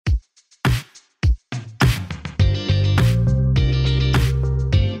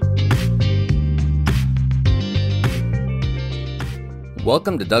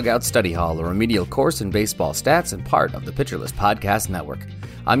Welcome to Dugout Study Hall, a remedial course in baseball stats and part of the Pitcher List Podcast Network.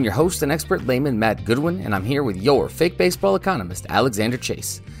 I'm your host and expert layman, Matt Goodwin, and I'm here with your fake baseball economist, Alexander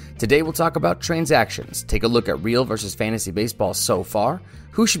Chase. Today we'll talk about transactions, take a look at real versus fantasy baseball so far,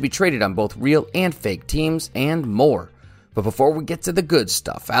 who should be traded on both real and fake teams, and more. But before we get to the good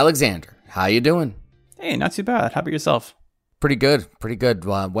stuff, Alexander, how you doing? Hey, not too bad. How about yourself? Pretty good.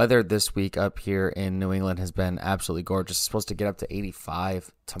 Weather this week up here in New England has been absolutely gorgeous. It's supposed to get up to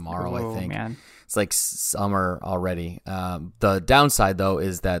 85 tomorrow, I think. Man. It's like summer already. The downside, though,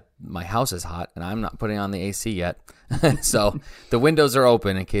 is that my house is hot, and I'm not putting on the AC yet. So the windows are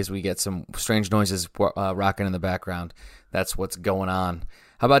open in case we get some strange noises rocking in the background. That's what's going on.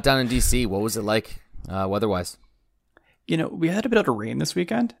 How about down in D.C.? What was it like weather-wise? You know, we had a bit of rain this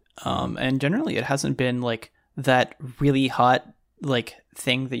weekend, and generally it hasn't been like that really hot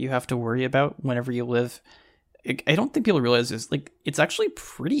thing that you have to worry about whenever you live. I don't think people realize this. It's actually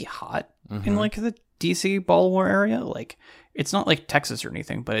pretty hot in the DC Baltimore area. It's not like Texas or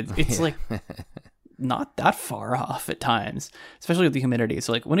anything, but it's not that far off at times, especially with the humidity.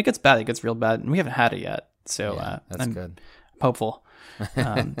 So when it gets bad, it gets real bad, and we haven't had it yet. So that's good. I'm hopeful.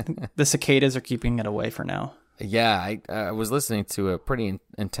 The cicadas are keeping it away for now. Yeah, I was listening to a pretty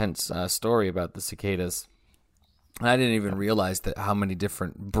intense story about the cicadas. I didn't even realize that how many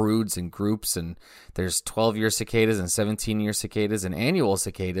different broods and groups, and there's 12-year cicadas and 17-year cicadas and annual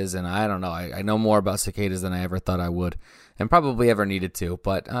cicadas, and I don't know. I know more about cicadas than I ever thought I would, and probably ever needed to,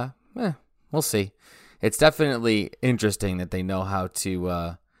 but we'll see. It's definitely interesting that they know how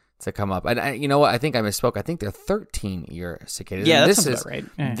to come up. And you know what? I think I misspoke. I think they're 13-year cicadas. Yeah, that sounds about right.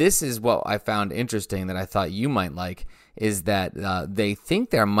 Yeah. This is what I found interesting that I thought you might like, is that they think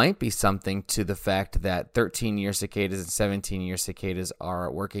there might be something to the fact that 13-year cicadas and 17-year cicadas are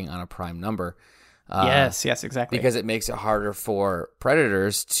working on a prime number. Yes, exactly. Because it makes it harder for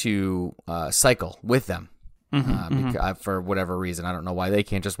predators to cycle with them. For whatever reason. I don't know why they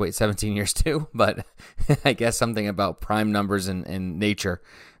can't just wait 17 years too, but I guess something about prime numbers in nature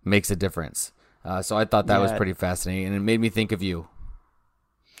makes a difference. So I thought that was pretty fascinating, and it made me think of you.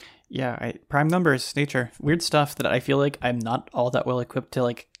 Yeah, prime numbers, nature, weird stuff that I feel like I'm not all that well equipped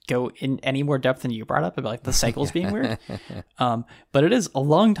to go in any more depth than you brought up about the cycles being weird. But it is a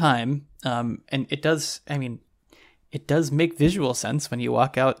long time, and it does make visual sense when you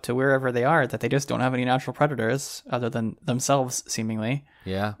walk out to wherever they are that they just don't have any natural predators other than themselves, seemingly.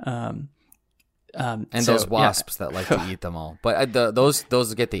 Yeah. And those wasps that like to eat them all. But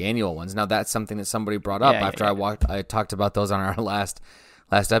those get the annual ones. Now that's something that somebody brought up after I talked about those on our last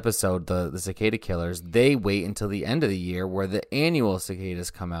episode, the cicada killers. They wait until the end of the year where the annual cicadas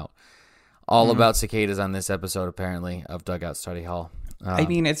come out. All about cicadas on this episode, apparently, of Dugout Study Hall.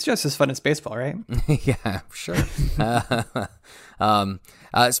 It's just as fun as baseball, right? Yeah, sure.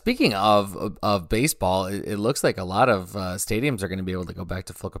 Speaking of baseball, it looks like a lot of stadiums are going to be able to go back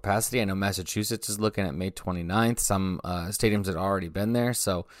to full capacity. I know Massachusetts is looking at May 29th. Some stadiums had already been there.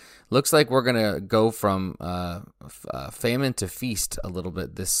 So looks like we're going to go from famine to feast a little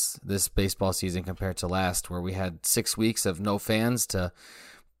bit this baseball season compared to last, where we had 6 weeks of no fans to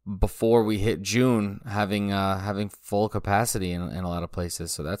before we hit June having full capacity in a lot of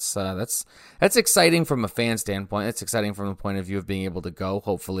places. So that's exciting from a fan standpoint. It's exciting from the point of view of being able to go.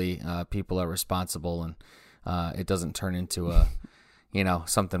 Hopefully people are responsible and it doesn't turn into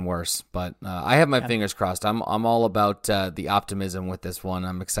something worse. But I have my fingers crossed. I'm all about the optimism with this one.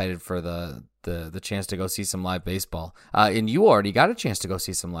 I'm excited for the chance to go see some live baseball. And you already got a chance to go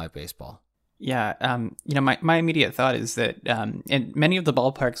see some live baseball. Yeah, my immediate thought is that in many of the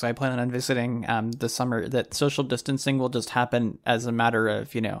ballparks I plan on visiting this summer, that social distancing will just happen as a matter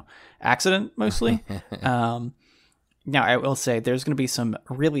of, accident mostly. Now, I will say there's going to be some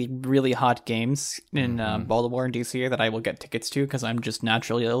really, really hot games in Baltimore and DC that I will get tickets to because I'm just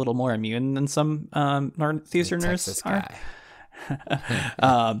naturally a little more immune than some Northeasterners are.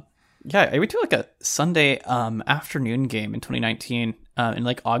 Yeah, I went to a Sunday afternoon game in 2019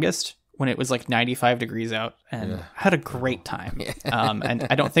 in August, when it was 95 degrees out, and had a great time. And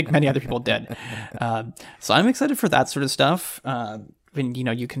I don't think many other people did. So I'm excited for that sort of stuff. When,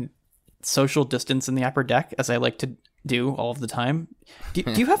 you can social distance in the upper deck, as I like to do all of the time. Do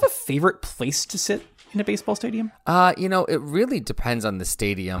you have a favorite place to sit in a baseball stadium? It really depends on the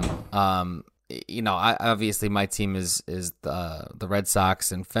stadium. Obviously my team is the Red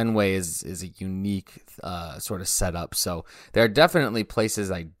Sox, and Fenway is a unique sort of setup. So there are definitely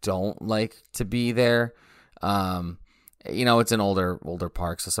places I don't like to be there. It's an older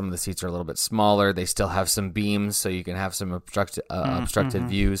park, so some of the seats are a little bit smaller. They still have some beams, so you can have some obstructed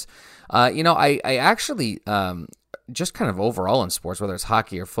views. I actually just kind of overall in sports, whether it's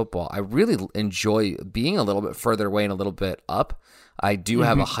hockey or football, I really enjoy being a little bit further away and a little bit up. I do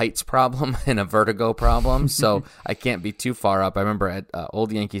have a heights problem and a vertigo problem, so I can't be too far up. I remember at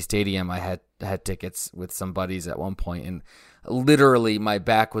Old Yankee Stadium, I had tickets with some buddies at one point, and literally my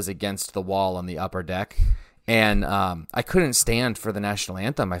back was against the wall on the upper deck. And I couldn't stand for the national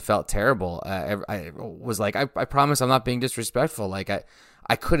anthem. I felt terrible. I was like, I promise I'm not being disrespectful. Like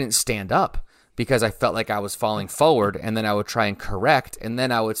I couldn't stand up because I felt like I was falling forward, and then I would try and correct, and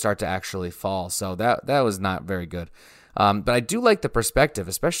then I would start to actually fall. So that was not very good. But I do like the perspective,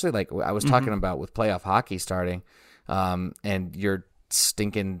 especially like I was talking about with playoff hockey starting, and your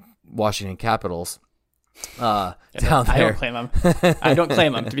stinking Washington Capitals. Down there. I don't claim them. I don't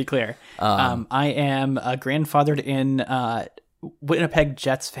claim them, to be clear. I am a grandfathered in Winnipeg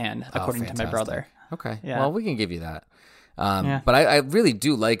Jets fan, according to my brother. Okay. Yeah. Well, we can give you that. But I really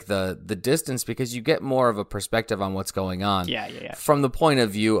do like the distance because you get more of a perspective on what's going on. Yeah. From the point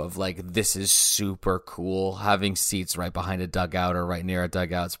of view of like, this is super cool. Having seats right behind a dugout or right near a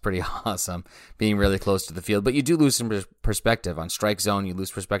dugout is pretty awesome. Being really close to the field. But you do lose some perspective on strike zone. You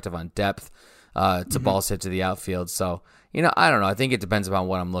lose perspective on depth. To balls hit to the outfield. So, I don't know. I think it depends upon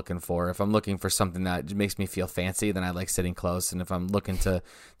what I'm looking for. If I'm looking for something that makes me feel fancy, then I like sitting close. And if I'm looking to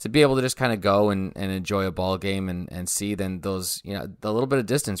be able to just kind of go and enjoy a ball game and see, then those, the little bit of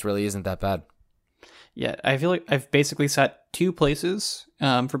distance really isn't that bad. Yeah, I feel like I've basically sat two places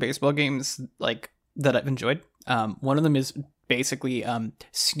for baseball games like that I've enjoyed. One of them is basically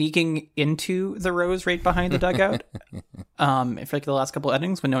sneaking into the rows right behind the dugout for like the last couple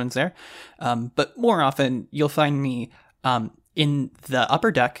innings when no one's there. But more often, you'll find me in the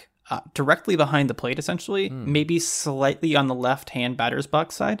upper deck, directly behind the plate, essentially, maybe slightly on the left-hand batter's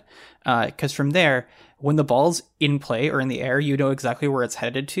box side. Because from there, when the ball's in play or in the air, you know exactly where it's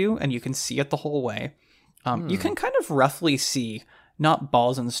headed to, and you can see it the whole way. You can kind of roughly see not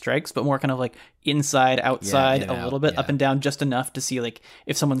balls and strikes, but more kind of like inside, outside, a little bit up and down, just enough to see like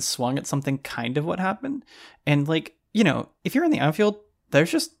if someone swung at something, kind of what happened. And like, if you're in the outfield, there's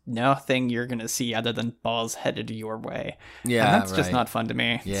just nothing you're going to see other than balls headed your way. Yeah. And that's just not fun to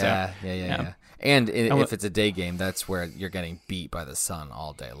me. Yeah. And if it's a day game, that's where you're getting beat by the sun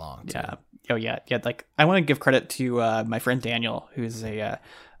all day long, too. Yeah. Oh, yeah. Yeah. Like, I want to give credit to my friend Daniel, who's a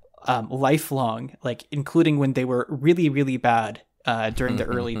lifelong, like, including when they were really, really bad during the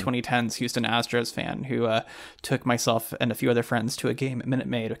early 2010s, Houston Astros fan who took myself and a few other friends to a game at Minute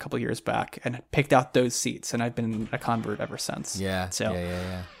Maid a couple years back and picked out those seats, and I've been a convert ever since. Yeah. So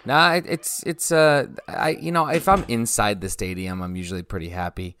Nah, it's if I'm inside the stadium, I'm usually pretty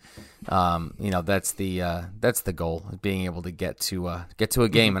happy. That's the goal, being able to get to a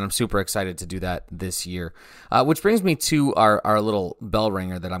game, and I'm super excited to do that this year. Which brings me to our little bell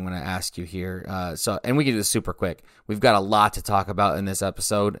ringer that I'm going to ask you here. And we can do this super quick. We've got a lot to talk about in this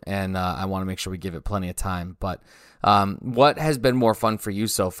episode, and I want to make sure we give it plenty of time. But what has been more fun for you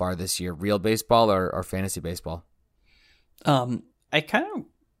so far this year, real baseball or fantasy baseball? I kind of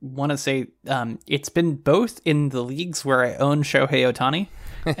want to say it's been both in the leagues where I own Shohei Ohtani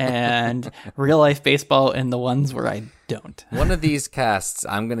and real life baseball in the ones where I don't. One of these casts,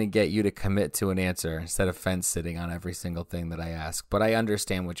 I'm going to get you to commit to an answer instead of fence sitting on every single thing that I ask. But I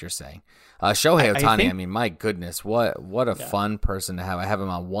understand what you're saying. Shohei Ohtani, I mean, my goodness, what a fun person to have. I have him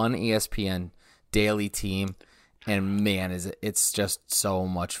on one ESPN daily team, and man, it's just so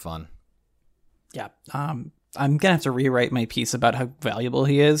much fun. Yeah. I'm going to have to rewrite my piece about how valuable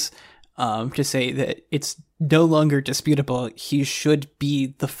he is to say that it's no longer disputable. He should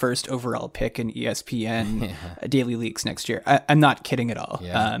be the first overall pick in ESPN daily leagues next year. I'm not kidding at all.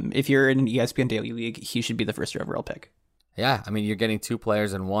 Yeah. If you're in an ESPN daily league, he should be the first overall pick. Yeah, I mean, you're getting two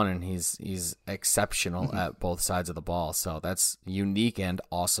players in one, and he's exceptional at both sides of the ball. So that's unique and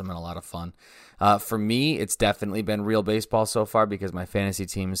awesome and a lot of fun. For me, it's definitely been real baseball so far because my fantasy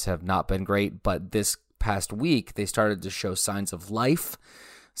teams have not been great, but this past week they started to show signs of life,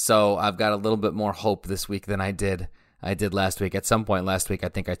 so I've got a little bit more hope this week than I did last week. At some point last week, I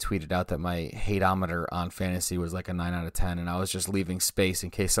think I tweeted out that my hateometer on fantasy was like a 9 out of 10, and I was just leaving space in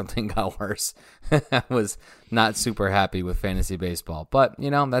case something got worse. I was not super happy with fantasy baseball, but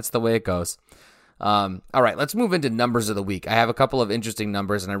that's the way it goes. All right, let's move into numbers of the week. I have a couple of interesting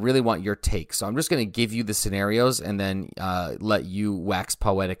numbers, and I really want your take. So I'm just going to give you the scenarios and then let you wax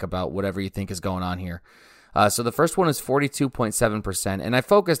poetic about whatever you think is going on here. So the first one is 42.7%, and I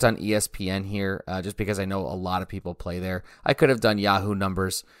focused on ESPN here just because I know a lot of people play there. I could have done Yahoo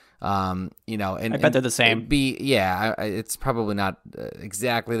numbers, And I bet they're the same. It's probably not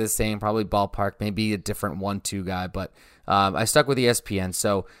exactly the same, probably ballpark, maybe a different 1-2 guy, but I stuck with ESPN.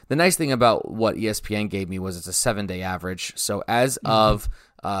 So the nice thing about what ESPN gave me was it's a 7-day average. So as of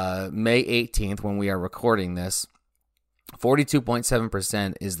May 18th, when we are recording this,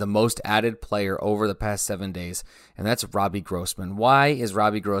 42.7% is the most added player over the past 7 days, and that's Robbie Grossman. Why is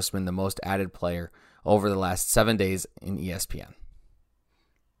Robbie Grossman the most added player over the last 7 days in ESPN?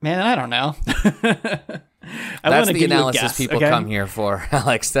 Man, I don't know. That's the analysis people come here for,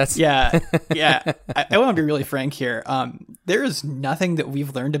 Alex. Yeah. I want to be really frank here. There is nothing that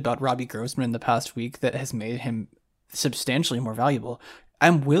we've learned about Robbie Grossman in the past week that has made him substantially more valuable.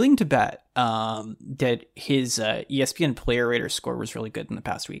 I'm willing to bet that his ESPN player rater score was really good in the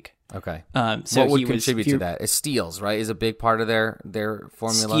past week. Okay. So what would contribute to that? Is steals, right? Is a big part of their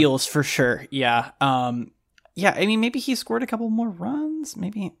formula? Steals for sure. Yeah. Yeah. I mean, maybe he scored a couple more runs.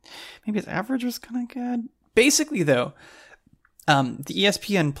 Maybe his average was kind of good. Basically, though, the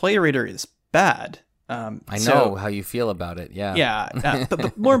ESPN player rater is bad. I know how you feel about it. Yeah. Yeah.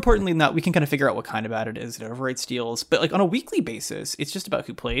 But more importantly than that, we can kind of figure out what kind of bad it is. It overrates steals. But like on a weekly basis, it's just about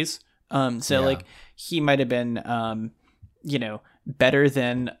who plays. Like he might have been, better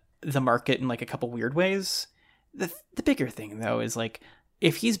than the market in like a couple weird ways. The bigger thing though is like,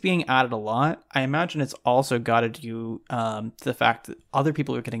 if he's being added a lot, I imagine it's also got to do the fact that other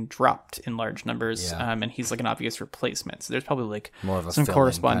people are getting dropped in large numbers, and he's like an obvious replacement. So there's probably like more of a some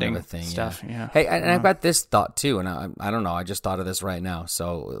corresponding kind of a thing, stuff. Yeah. Hey, and I've got this thought too, and I don't know. I just thought of this right now.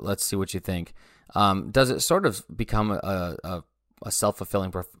 So let's see what you think. Does it sort of become a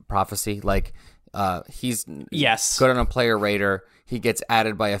self-fulfilling prophecy? Like he's good on a player rater. He gets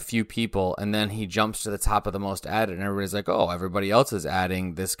added by a few people, and then he jumps to the top of the most added, and everybody's like, oh, everybody else is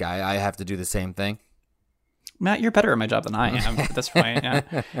adding this guy. I have to do the same thing. Matt, you're better at my job than I am at this point.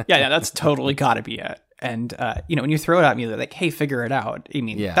 Yeah, that's totally got to be it. And, when you throw it at me, they're like, hey, figure it out. I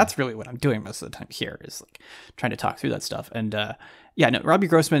mean, that's really what I'm doing most of the time here is like trying to talk through that stuff. And, Robbie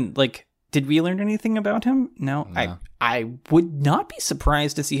Grossman, like, did we learn anything about him? No. I would not be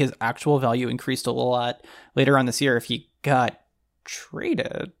surprised to see his actual value increased a lot later on this year if he got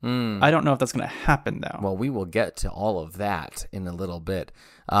traded. I don't know if that's going to happen though. Well, we will get to all of that in a little bit.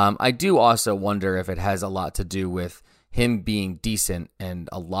 I do also wonder if it has a lot to do with him being decent and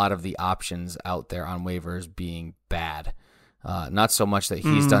a lot of the options out there on waivers being bad. Not so much that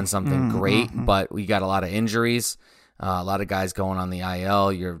he's done something great, but we got a lot of injuries, a lot of guys going on the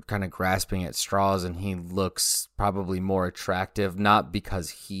IL. You're kind of grasping at straws, and he looks probably more attractive, not because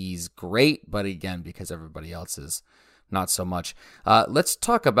he's great, but again, because everybody else is not so much. Let's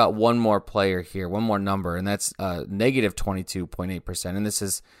talk about one more player here, one more number, and that's negative 22.8%. And this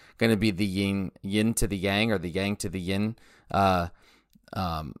is going to be the yin to the yang, or the yang to the yin.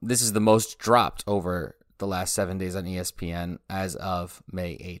 This is the most dropped over the last 7 days on ESPN as of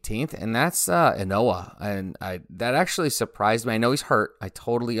May 18th, and that's Anoa. And that actually surprised me. I know he's hurt. I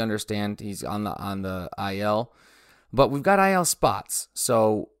totally understand he's on the IL, but we've got IL spots.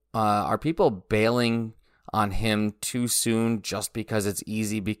 So are people bailing on him too soon just because it's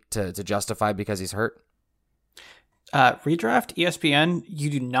easy to justify because he's hurt? Redraft ESPN, you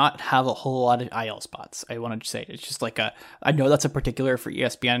do not have a whole lot of IL spots. I wanted to say it's just like I know that's a particular for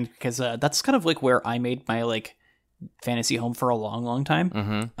ESPN because that's kind of like where I made my like fantasy home for a long, long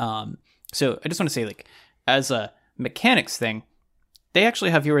time. So I just want to say like as a mechanics thing, they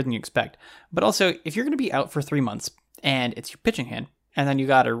actually have fewer than you expect. But also if you're going to be out for 3 months and it's your pitching hand, and then you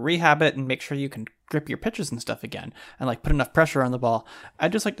got to rehab it and make sure you can grip your pitches and stuff again and like put enough pressure on the ball.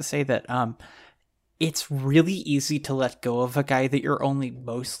 I'd just like to say that it's really easy to let go of a guy that you're only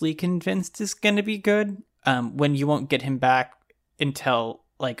mostly convinced is going to be good when you won't get him back until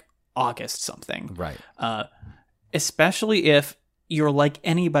like August something. Right. Especially if you're like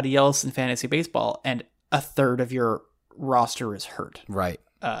anybody else in fantasy baseball and a third of your roster is hurt. Right.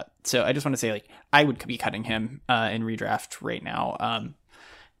 So I just want to say, like, I would be cutting him in redraft right now.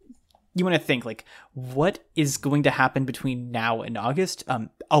 You want to think, like, what is going to happen between now and August?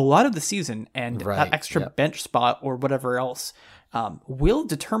 A lot of the season and that extra bench spot or whatever else will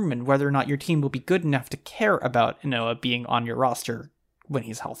determine whether or not your team will be good enough to care about Noah being on your roster when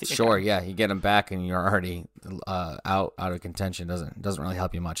he's healthy. Sure, yeah, you get him back and you're already out of contention. Doesn't really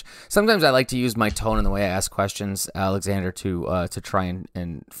help you much. Sometimes I like to use my tone and the way I ask questions, Alexander, to try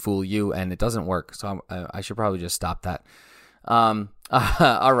and fool you, and it doesn't work. So I should probably just stop that.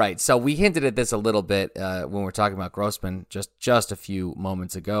 All right, so we hinted at this a little bit when we were talking about Grossman just a few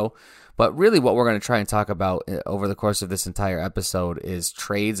moments ago, but really what we're going to try and talk about over the course of this entire episode is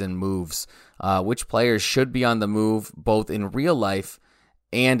trades and moves. Which players should be on the move, both in real life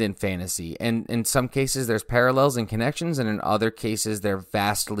and in fantasy. And in some cases, there's parallels and connections, and in other cases, they're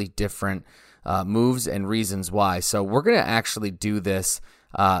vastly different moves and reasons why. So we're going to actually do this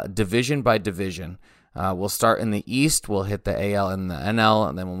division by division. We'll start in the East, we'll hit the AL and the NL,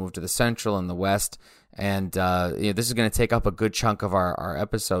 and then we'll move to the Central and the West. And this is going to take up a good chunk of our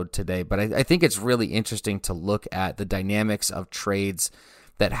episode today. But I think it's really interesting to look at the dynamics of trades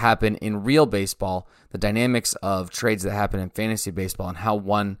that happen in real baseball, the dynamics of trades that happen in fantasy baseball, and how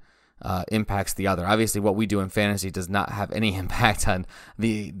one impacts the other. Obviously, what we do in fantasy does not have any impact on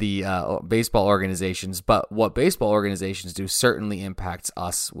the baseball organizations, but what baseball organizations do certainly impacts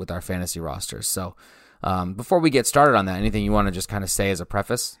us with our fantasy rosters. So before we get started on that, anything you want to just kind of say as a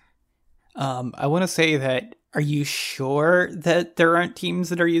preface? I want to say that, are you sure that there aren't teams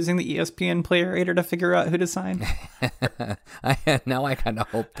that are using the ESPN Player Rater to figure out who to sign? Now I kind of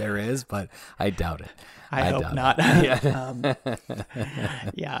hope there is, but I doubt it. I hope not.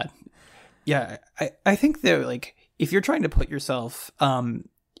 Yeah. I think that, like, if you're trying to put yourself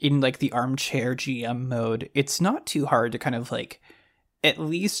in like the armchair GM mode, it's not too hard to kind of like at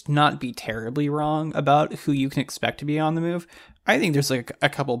least not be terribly wrong about who you can expect to be on the move. I think there's like a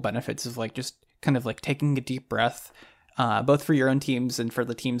couple benefits of like just kind of like taking a deep breath, both for your own teams and for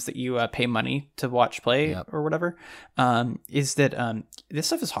the teams that you pay money to watch play or whatever, is that this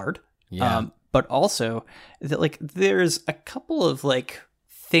stuff is hard. Yeah. But also that like there's a couple of like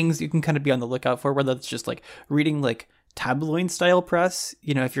things you can kind of be on the lookout for, whether it's just like reading like tabloid style press,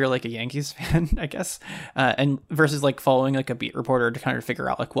 you know, if you're like a Yankees fan, I guess, and versus like following like a beat reporter to kind of figure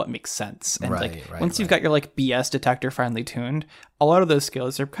out like what makes sense. And once you've got your like BS detector finally tuned, a lot of those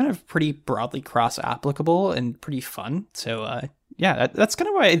skills are kind of pretty broadly cross applicable and pretty fun. So that's kind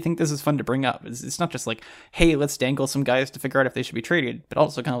of why I think this is fun to bring up. It's not just like, hey, let's dangle some guys to figure out if they should be traded, but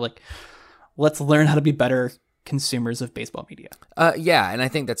also kind of like, let's learn how to be better consumers of baseball media. And I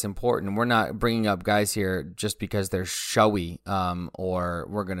think that's important. We're not bringing up guys here just because they're showy, or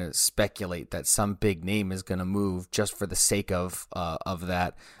we're going to speculate that some big name is going to move just for the sake of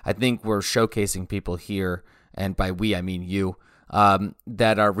that. I think we're showcasing people here, and by we I mean you,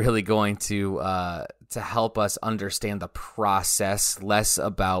 that are really going to help us understand the process, less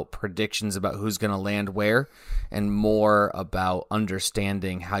about predictions about who's going to land where, and more about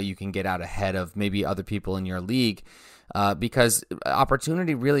understanding how you can get out ahead of maybe other people in your league, because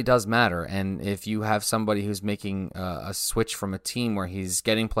opportunity really does matter. And if you have somebody who's making a switch from a team where he's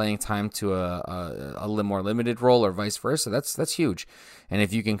getting playing time to a more limited role or vice versa, that's huge. And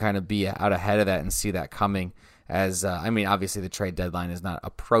if you can kind of be out ahead of that and see that coming, as obviously the trade deadline is not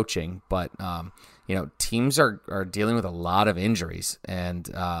approaching, but teams are dealing with a lot of injuries, and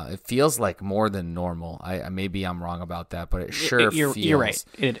it feels like more than normal. Maybe I'm wrong about that, but it sure feels. You're right.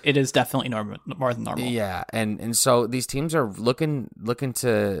 It is definitely more than normal. Yeah, and so these teams are looking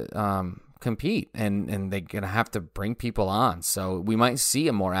to compete, and they're gonna have to bring people on. So we might see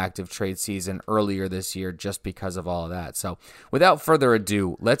a more active trade season earlier this year just because of all of that. So without further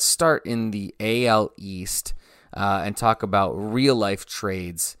ado, let's start in the AL East and talk about real life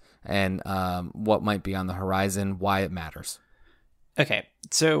trades and what might be on the horizon, why it matters. Okay,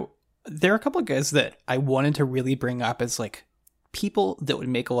 so there are a couple of guys that I wanted to really bring up as like people that would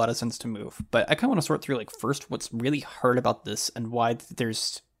make a lot of sense to move, but I kind of want to sort through like first what's really hard about this and why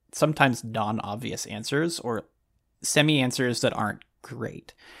there's sometimes non-obvious answers or semi-answers that aren't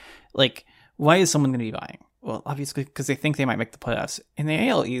great. Like, why is someone going to be buying? Well, obviously, because they think they might make the playoffs. In the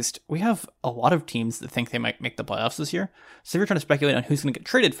AL East, we have a lot of teams that think they might make the playoffs this year. So if you're trying to speculate on who's going to get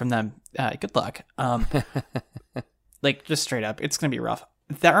traded from them, good luck. Like, just straight up, it's going to be rough.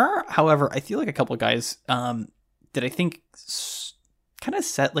 There are, however, I feel like a couple of guys that I think kind of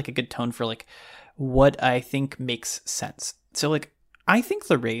set like a good tone for like what I think makes sense. So like, I think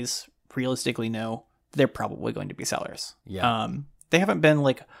the Rays realistically know they're probably going to be sellers. Yeah. They haven't been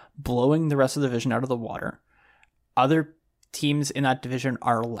like blowing the rest of the division out of the water. Other teams in that division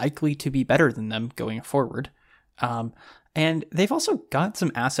are likely to be better than them going forward. And they've also got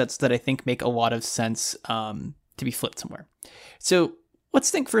some assets that I think make a lot of sense to be flipped somewhere. So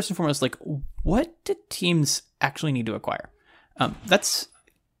let's think first and foremost, like, what do teams actually need to acquire? That's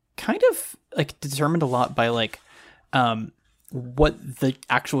kind of like determined a lot by like what the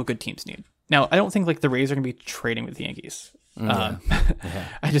actual good teams need. Now, I don't think like the Rays are going to be trading with the Yankees. Yeah.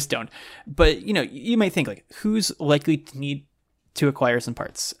 I just don't. But, you might think like who's likely to need to acquire some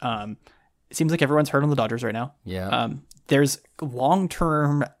parts. It seems like everyone's hurt on the Dodgers right now. Yeah. There's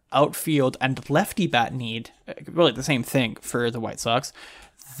long-term outfield and lefty bat need, really the same thing for the White Sox.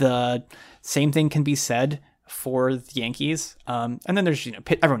 The same thing can be said for the Yankees. And then there's,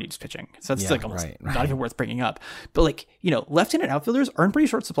 everyone needs pitching. So that's like almost not even worth bringing up. But like, left-handed outfielders are in pretty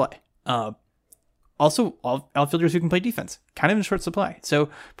short supply. Also, all outfielders who can play defense, kind of in short supply. So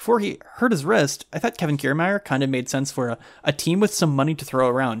before he hurt his wrist, I thought Kevin Kiermaier kind of made sense for a team with some money to throw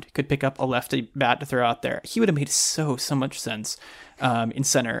around, could pick up a lefty bat to throw out there. He would have made so much sense in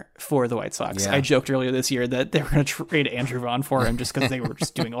center for the White Sox. Yeah. I joked earlier this year that they were going to trade Andrew Vaughn for him just because they were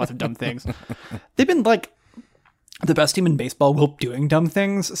just doing a lot of dumb things. They've been like the best team in baseball while doing dumb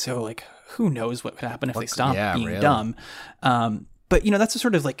things. So like, who knows what could happen if they stop being dumb. But that's a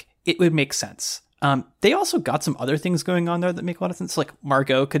sort of like, it would make sense. They also got some other things going on there that make a lot of sense. Like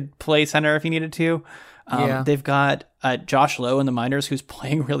Margot could play center if he needed to. They've got Josh Lowe in the minors who's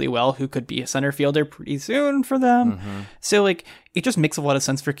playing really well, who could be a center fielder pretty soon for them. Mm-hmm. So like, it just makes a lot of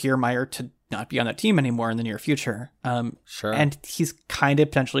sense for Kiermaier to not be on that team anymore in the near future. Sure. And he's kind of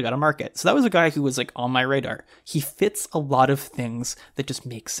potentially got a market. So that was a guy who was like on my radar. He fits a lot of things that just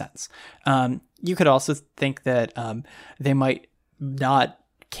make sense. You could also think that they might not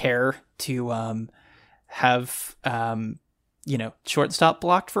care to have shortstop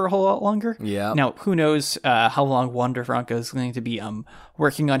blocked for a whole lot longer. Yeah. Now, who knows how long Wander Franco is going to be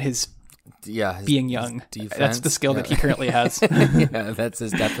working on his being young. Defense. That's the skill that he currently has. Yeah, that's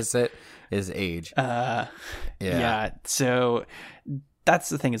his deficit, his age. Yeah. So that's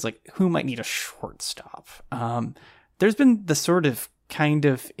the thing, is like, who might need a shortstop? There's been the sort of kind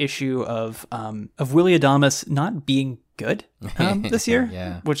of issue of Willy Adames not being good this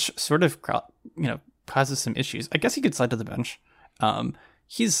year, which sort of causes some issues. I guess he could slide to the bench.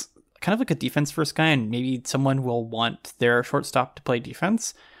 He's kind of like a defense first guy, and maybe someone will want their shortstop to play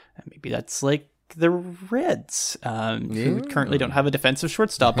defense. And maybe that's like the Reds, who currently don't have a defensive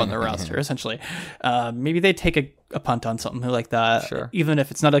shortstop on their roster, essentially. Maybe they take a punt on something like that, sure, even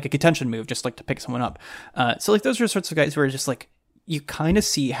if it's not like a contention move, just like to pick someone up. So like, those are sorts of guys who are just like, you kind of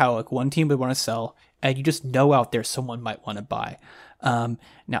see how like one team would want to sell, and you just know out there someone might want to buy.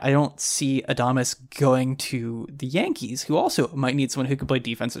 Now, I don't see Adames going to the Yankees, who also might need someone who can play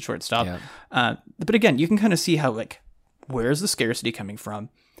defense at shortstop. Yeah. But again, you can kind of see how like, where's the scarcity coming from?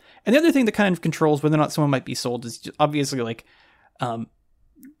 And the other thing that kind of controls whether or not someone might be sold is just obviously like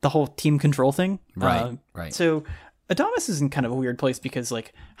the whole team control thing. Right. So Adames is in kind of a weird place because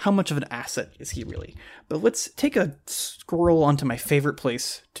like, how much of an asset is he really? But let's take a scroll onto my favorite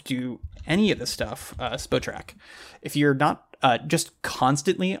place to do any of this stuff, Spotrac. If you're not just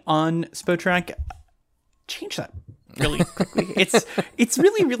constantly on Spotrac, change that really quickly. It's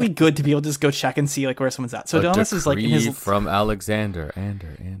really, really good to be able to just go check and see like where someone's at. So Adames is like in his from Alexander.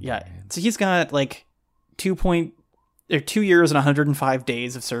 Yeah. So he's got like 2 years and 105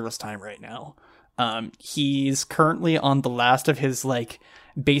 days of service time right now. He's currently on the last of his like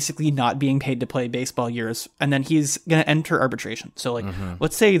basically not being paid to play baseball years, and then he's gonna enter arbitration. So like,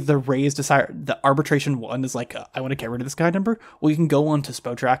 let's say the Rays decide the arbitration one is like, I want to get rid of this guy number. Well, you can go on to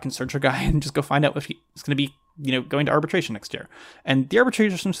Spotrac and search a guy and just go find out if he's going to be going to arbitration next year. And the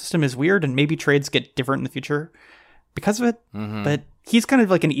arbitration system is weird, and maybe trades get different in the future because of it. But he's kind of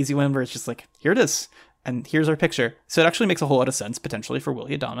like an easy one where it's just like, here it is, and here's our picture. So it actually makes a whole lot of sense potentially for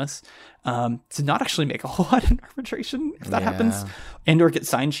Willy Adames to not actually make a whole lot in arbitration if that happens, and or get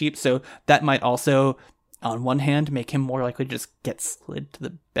signed cheap. So that might also, on one hand, make him more likely to just get slid to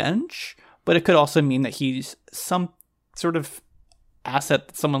the bench, but it could also mean that he's some sort of asset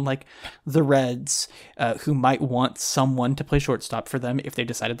that someone like the Reds, who might want someone to play shortstop for them if they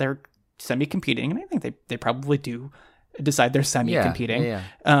decided they're semi-competing, and I think they probably do decide they're semi-competing.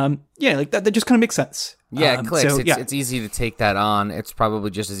 Like that just kind of makes sense. It clicks. So, it's easy to take that on. It's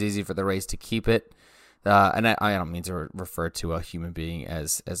probably just as easy for the Rays to keep it. And I don't mean to refer to a human being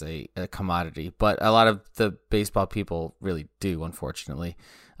as a commodity, but a lot of the baseball people really do, unfortunately.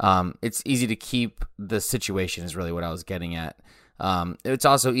 It's easy to keep the situation is really what I was getting at. It's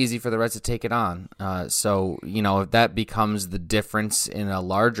also easy for the Reds to take it on. So, if that becomes the difference in a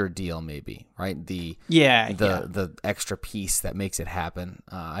larger deal, maybe, right? The extra piece that makes it happen.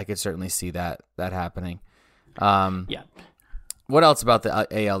 I could certainly see that happening. What else about the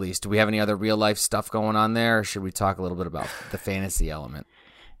AL East? Do we have any other real life stuff going on there, or should we talk a little bit about the fantasy element?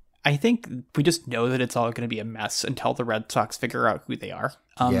 I think we just know that it's all going to be a mess until the Red Sox figure out who they are.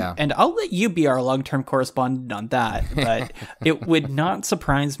 And I'll let you be our long-term correspondent on that, but it would not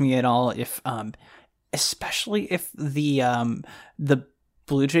surprise me at all if, especially if the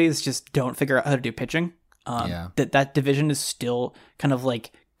Blue Jays just don't figure out how to do pitching, that division is still kind of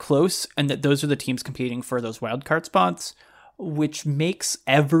like close, and that those are the teams competing for those wild card spots, which makes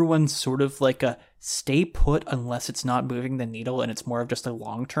everyone sort of like a stay put unless it's not moving the needle and it's more of just a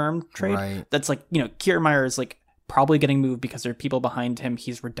long-term trade. Right. That's like, Kiermaier is like probably getting moved because there are people behind him.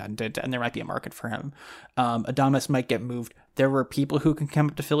 He's redundant and there might be a market for him. Adames might get moved. There were people who can come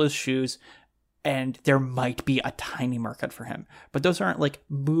up to fill his shoes, and there might be a tiny market for him. But those aren't like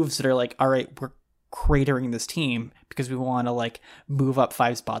moves that are like, all right, we're cratering this team because we want to like move up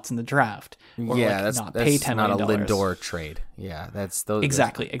 5 spots in the draft. Or that's not pay $10 not a million. Lindor trade. Yeah, that's those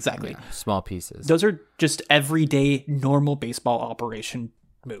Exactly. small pieces. Those are just everyday normal baseball operation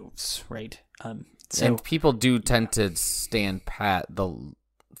moves, right? And people do tend to stand pat the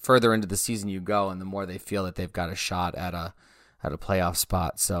further into the season you go, and the more they feel that they've got a shot at a playoff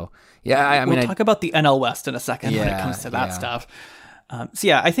spot. So yeah, we'll talk about the NL West in a second when it comes to that stuff.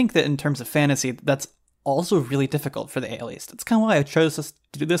 I think that in terms of fantasy, that's also really difficult for the AL East. That's kind of why I chose us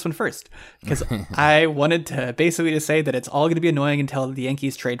to do this one first, because I wanted to basically say that it's all going to be annoying until the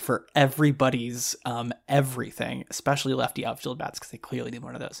Yankees trade for everybody's everything, especially lefty outfield bats, because they clearly need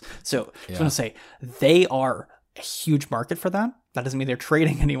one of those. So I just want to say they are a huge market for them. That doesn't mean they're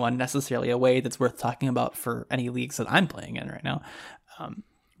trading anyone necessarily away that's worth talking about for any leagues that I'm playing in right now.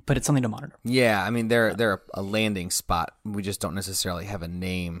 But it's something to monitor. Yeah, I mean, they're a landing spot. We just don't necessarily have a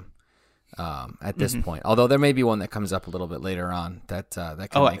name at this point. Although there may be one that comes up a little bit later on that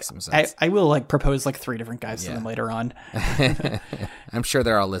can make some sense. I will like propose like 3 different guys to them later on. I'm sure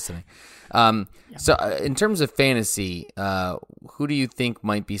they're all listening. So in terms of fantasy, who do you think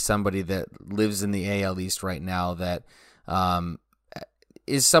might be somebody that lives in the AL East right now that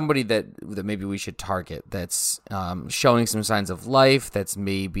is somebody that maybe we should target, that's showing some signs of life, that's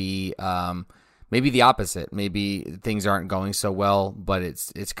maybe the opposite. Maybe things aren't going so well, but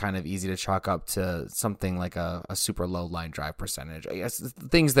it's kind of easy to chalk up to something like a super low line drive percentage. I guess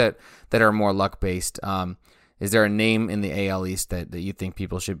things that are more luck based. Is there a name in the AL East that you think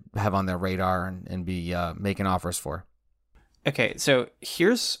people should have on their radar and be making offers for? Okay, so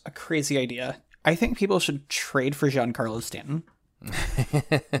here's a crazy idea. I think people should trade for Giancarlo Stanton.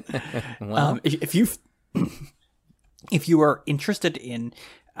 Well, if you are interested in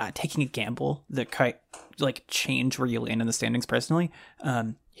taking a gamble that could like change where you land in the standings personally,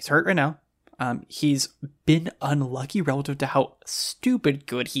 he's hurt right now. He's been unlucky relative to how stupid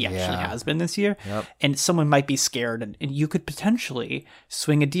good he actually has been this year. Yep. And someone might be scared, and you could potentially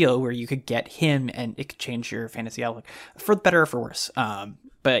swing a deal where you could get him and it could change your fantasy outlook for better or for worse.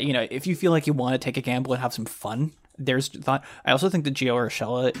 But if you feel like you want to take a gamble and have some fun, there's thought. I also think that Gio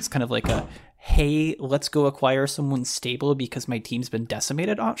Urshela is kind of like a, hey, let's go acquire someone stable because my team's been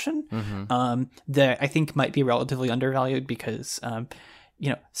decimated option. That I think might be relatively undervalued because,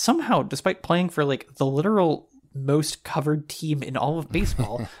 somehow, despite playing for like the literal most covered team in all of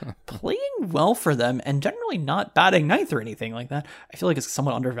baseball, playing well for them and generally not batting ninth or anything like that, I feel like it's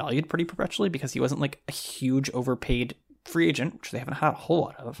somewhat undervalued pretty perpetually because he wasn't like a huge overpaid free agent, which they haven't had a whole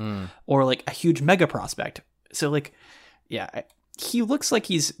lot of, or like a huge mega prospect. So like, he looks like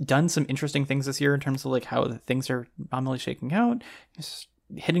he's done some interesting things this year in terms of like how the things are nominally shaking out. He's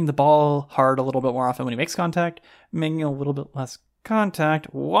hitting the ball hard a little bit more often when he makes contact, making a little bit less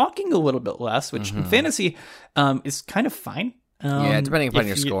contact, walking a little bit less, which in fantasy is kind of fine. Depending upon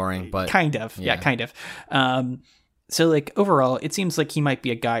your scoring, but kind of. So like overall, it seems like he might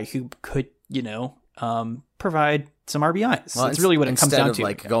be a guy who could, provide some RBIs. Well, that's really what it comes down to. Instead of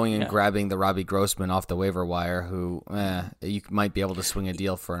like going and grabbing the Robbie Grossman off the waiver wire, who you might be able to swing a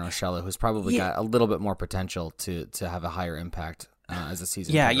deal for an Urshela, who's probably got a little bit more potential to have a higher impact as the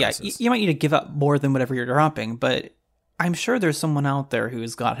season progresses. You might need to give up more than whatever you're dropping, but I'm sure there's someone out there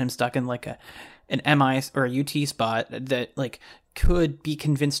who's got him stuck in like an MI or a UT spot that like could be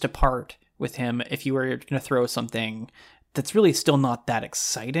convinced to part with him if you were going to throw something that's really still not that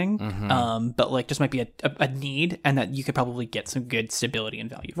exciting, but like just might be a need, and that you could probably get some good stability and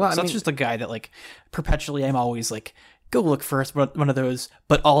value for. Well, so that's just a guy that like perpetually I'm always like, go look for one of those,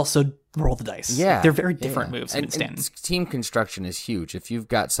 but also roll the dice. Yeah. Like, they're very different moves. And team construction is huge. If you've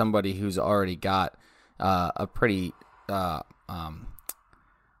got somebody who's already got a pretty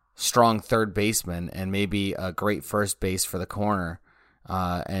strong third baseman and maybe a great first base for the corner,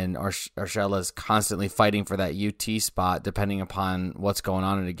 and Urshela is constantly fighting for that UT spot depending upon what's going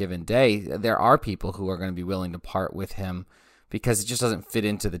on in a given day, there are people who are going to be willing to part with him because it just doesn't fit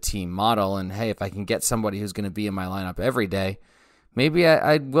into the team model. And hey, if I can get somebody who's going to be in my lineup every day, maybe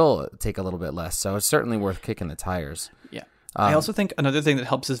I will take a little bit less. So it's certainly worth kicking the tires. Yeah. I also think another thing that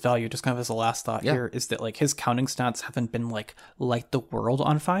helps his value, just kind of as a last thought here, is that like his counting stats haven't been like light the world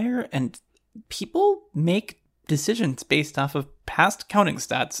on fire, and people make decisions based off of past counting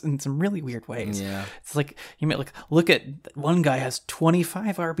stats in some really weird ways. Yeah. It's like you might look at one guy has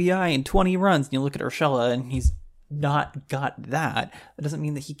 25 RBI and 20 runs, and you look at Urshela and he's not got that. That doesn't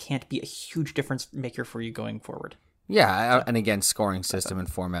mean that he can't be a huge difference maker for you going forward. Yeah, and again, scoring system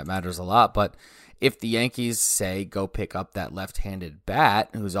and format matters a lot, but if the Yankees say go pick up that left-handed bat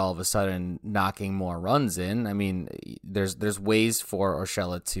who's all of a sudden knocking more runs in, I mean, there's ways for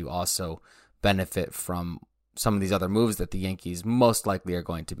Urshela to also benefit from some of these other moves that the Yankees most likely are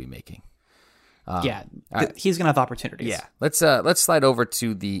going to be making. He's going to have opportunities. Yeah, let's slide over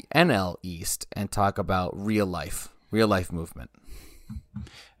to the NL East and talk about real life movement.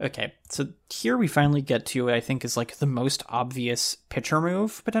 Okay, so here we finally get to what I think is like the most obvious pitcher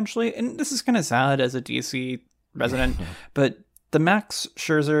move potentially, and this is kind of sad as a DC resident, but the Max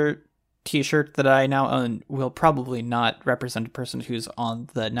Scherzer t-shirt that I now own will probably not represent a person who's on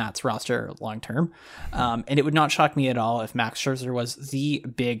the Nats roster long term, and it would not shock me at all if Max Scherzer was the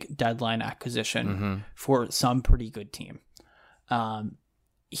big deadline acquisition for some pretty good team.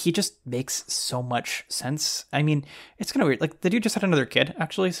 He just makes so much sense. I mean, it's kind of weird. Like, the dude just had another kid,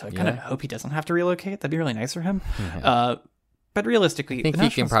 actually, so I kind of hope he doesn't have to relocate. That'd be really nice for him. But realistically, I think he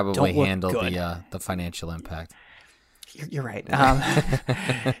can probably handle the financial impact. You're right.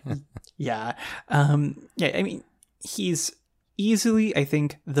 Yeah. I mean, he's easily, I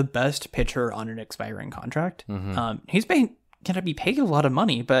think, the best pitcher on an expiring contract. He's going to be paid a lot of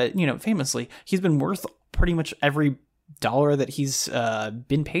money, but, famously, he's been worth pretty much every dollar that he's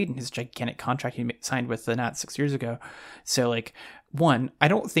been paid in his gigantic contract he signed with the Nats 6 years ago. So, like, one, I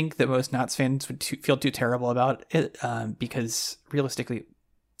don't think that most Nats fans would feel too terrible about it, because realistically,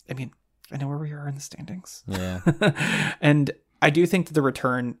 I mean, I know where we are in the standings. Yeah. And I do think that the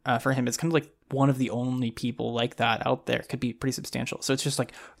return for him is kind of like one of the only people like that out there. Could be pretty substantial. So it's just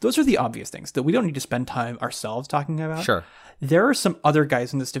like, those are the obvious things that we don't need to spend time ourselves talking about. Sure. There are some other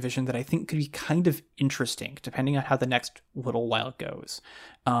guys in this division that I think could be kind of interesting, depending on how the next little while goes.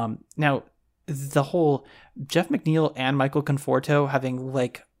 Now, the whole Jeff McNeil and Michael Conforto having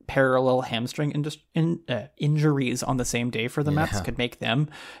like parallel hamstring injuries on the same day for the Mets could make them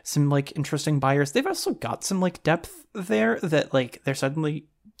some like interesting buyers. They've also got some like depth there that like they're suddenly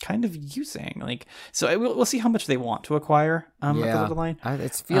kind of using. Like, so we'll see how much they want to acquire at the line.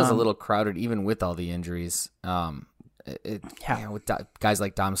 It feels a little crowded even with all the injuries. With guys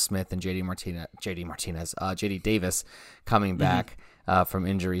like Dom Smith and JD Davis coming back from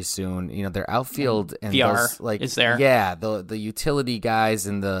injury soon. Their outfield and VR those, like, is there. Yeah, the utility guys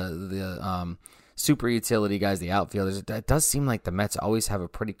and the super utility guys, the outfielders. It does seem like the Mets always have a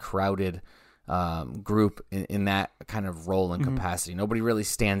pretty crowded group in that kind of role and capacity. Nobody really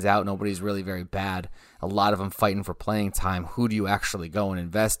stands out. Nobody's really very bad. A lot of them fighting for playing time. Who do you actually go and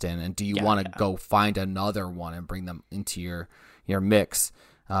invest in? And do you want to go find another one and bring them into your mix?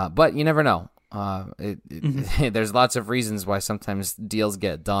 But you never know. There's lots of reasons why sometimes deals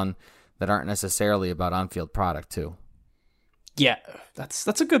get done that aren't necessarily about on-field product too. Yeah,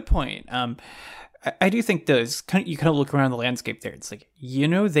 that's a good point. I do think those you kind of look around the landscape there. It's like,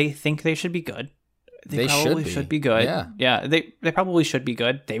 they think they should be good. They probably should be good. Yeah. They probably should be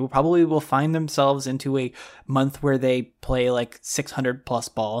good. They will find themselves into a month where they play like 600 plus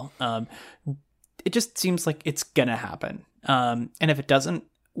ball. It just seems like it's gonna happen. And if it doesn't,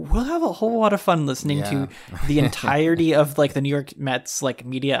 we'll have a whole lot of fun listening to the entirety of like the New York Mets like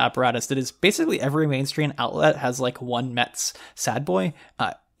media apparatus. That is basically every mainstream outlet has like one Mets sad boy.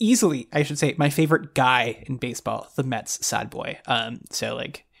 Easily, I should say, my favorite guy in baseball, the Mets sad boy. So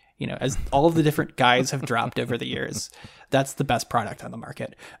like, as all of the different guys have dropped over the years, that's the best product on the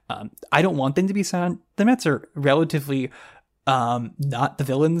market. I don't want them to be sad. The Mets are relatively not the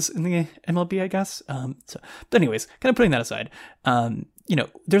villains in the MLB, I guess. But anyways, kind of putting that aside,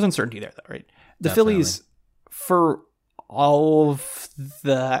 there's uncertainty there though, right? The Definitely. Phillies, for all of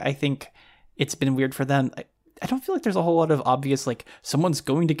I think it's been weird for them. I don't feel like there's a whole lot of obvious, like, someone's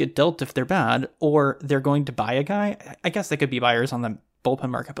going to get dealt if they're bad, or they're going to buy a guy. I guess they could be buyers on the bullpen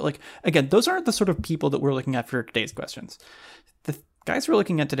market, but, like, again, those aren't the sort of people that we're looking at for today's questions. The guys we're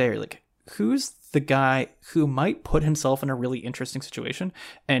looking at today are, like, who's the guy who might put himself in a really interesting situation?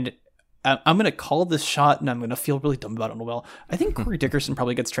 And I'm going to call this shot, and I'm going to feel really dumb about it, Noel. I think Corey Dickerson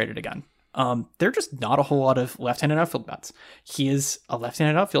probably gets traded again. There are just not a whole lot of left-handed outfield bats. He is a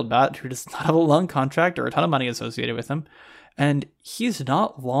left-handed outfield bat who does not have a long contract or a ton of money associated with him. And he's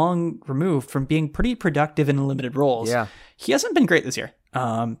not long removed from being pretty productive in limited roles. Yeah. He hasn't been great this year.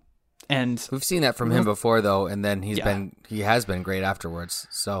 And we've seen that from him before, though, and then he has been great afterwards.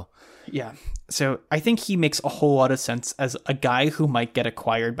 So yeah. So I think he makes a whole lot of sense as a guy who might get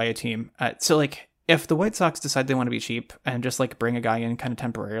acquired by a team. So like, if the White Sox decide they want to be cheap and just like bring a guy in kind of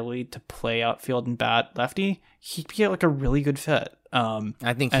temporarily to play outfield and bat lefty, he'd be like a really good fit.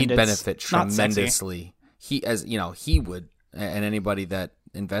 I think he'd benefit tremendously. He would, and anybody that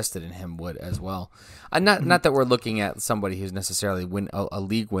invested in him would as well. Not that we're looking at somebody who's necessarily a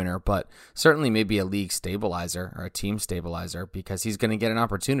league winner, but certainly maybe a league stabilizer or a team stabilizer, because he's going to get an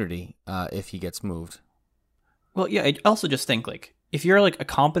opportunity if he gets moved. Well, yeah, I also just think, like, if you're like a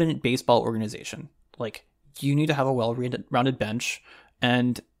competent baseball organization, like, you need to have a well-rounded bench,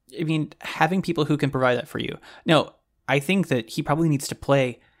 and I mean, having people who can provide that for you. Now, I think that he probably needs to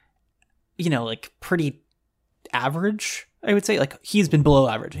play, like, pretty average. I would say, like, he's been below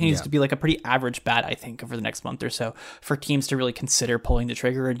average. He needs to be like a pretty average bat, I think, over the next month or so for teams to really consider pulling the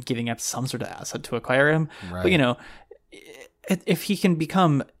trigger and giving up some sort of asset to acquire him. Right. But, if he can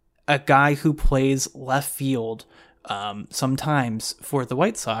become a guy who plays left field sometimes for the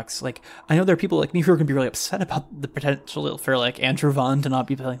White Sox, like, I know there are people like me who are going to be really upset about the potential for, like, Andrew Vaughn to not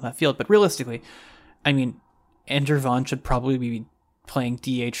be playing left field. But realistically, I mean, Andrew Vaughn should probably be playing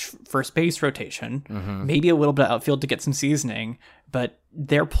DH first base rotation, maybe a little bit of outfield to get some seasoning, but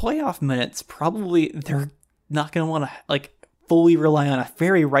their playoff minutes, probably they're not going to want to, like, fully rely on a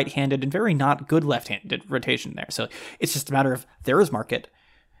very right-handed and very not good left-handed rotation there. So it's just a matter of there is market.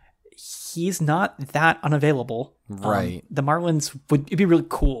 He's not that unavailable. Right. The Marlins it'd be really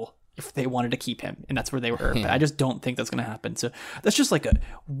cool if they wanted to keep him, and that's where they were. But I just don't think that's going to happen. So that's just like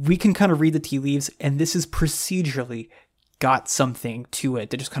we can kind of read the tea leaves, and this is procedurally got something to it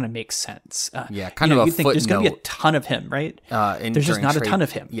that just kind of makes sense. Kind of a you think there's going to be footnote. a ton of him, right? There's just not a ton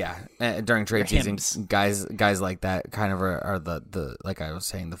of him. Yeah, during trade season, guys like that kind of are the like I was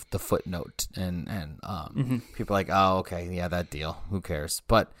saying, the footnote, and people are like, oh, okay, yeah, that deal, who cares?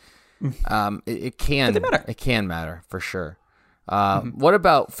 But it can matter for sure. What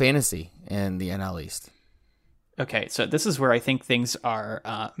about fantasy in the NL East? Okay, so this is where I think things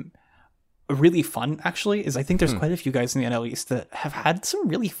are really fun, actually, is I think there's quite a few guys in the NL East that have had some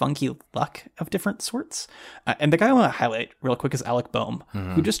really funky luck of different sorts. And the guy I want to highlight real quick is Alec Boehm,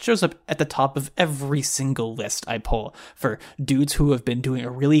 who just shows up at the top of every single list I pull for dudes who have been doing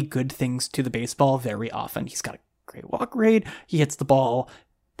really good things to the baseball very often. He's got a great walk rate. He hits the ball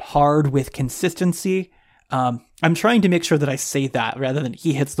hard with consistency. I'm trying to make sure that I say that rather than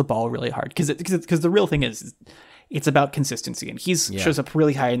he hits the ball really hard, because the real thing is it's about consistency, and shows up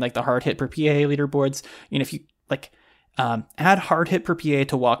really high in like the hard hit per PA leaderboards. If you like add hard hit per PA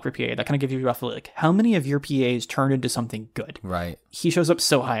to walk per PA, that kind of gives you roughly like how many of your PAs turn into something good. Right. He shows up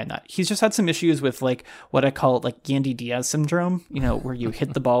so high in that. He's just had some issues with like what I call like Yandy Diaz syndrome, where you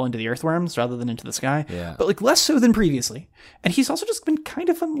hit the ball into the earthworms rather than into the sky. Yeah. But like less so than previously. And he's also just been kind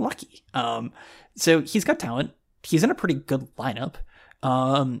of unlucky. So he's got talent. He's in a pretty good lineup.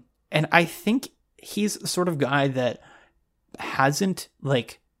 And I think he's the sort of guy that hasn't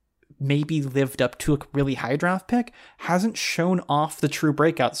like maybe lived up to a really high draft pick, hasn't shown off the true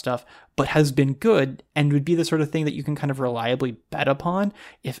breakout stuff, but has been good and would be the sort of thing that you can kind of reliably bet upon.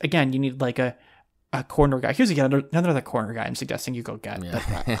 If, again, you need like a corner guy. Here's again another corner guy I'm suggesting you go get. Yeah.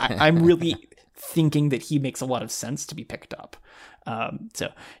 But I'm really thinking that he makes a lot of sense to be picked up. So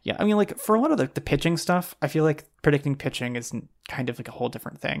yeah, I mean, like for a lot of the pitching stuff, I feel like predicting pitching is kind of like a whole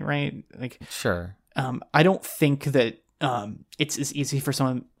different thing, right? Like, sure. I don't think that it's as easy for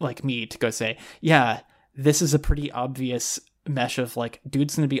someone like me to go say, yeah, this is a pretty obvious mesh of like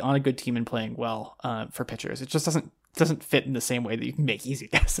dude's going to be on a good team and playing well for pitchers. It just doesn't fit in the same way that you can make easy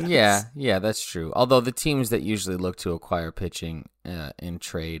guesses. Yeah, that's true. Although the teams that usually look to acquire pitching in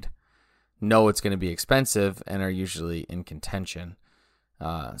trade know it's going to be expensive and are usually in contention.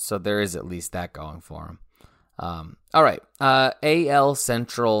 So there is at least that going for them. All right. AL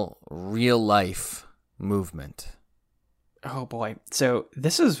Central real life movement. Oh boy. So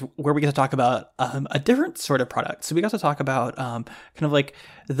this is where we get to talk about a different sort of product. So we got to talk about kind of like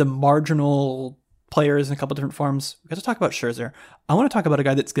the marginal players in a couple different forms. We got to talk about Scherzer. I want to talk about a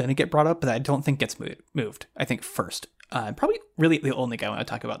guy that's going to get brought up, but I don't think gets moved. I think first. Probably really the only guy I want to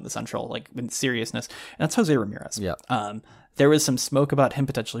talk about in the Central, like in seriousness, and that's Jose Ramirez. Yeah. There was some smoke about him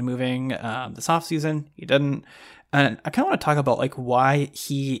potentially moving this offseason. He didn't. And I kind of want to talk about like why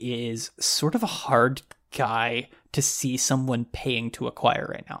he is sort of a hard guy to see someone paying to acquire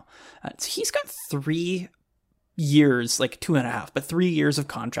right now. So he's got 3 years, like 2.5, but 3 years of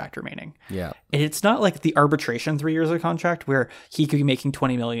contract remaining. Yeah. And it's not like the arbitration 3 years of contract where he could be making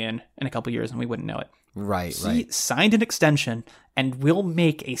 $20 million in a couple years and we wouldn't know it. Right. He signed an extension and will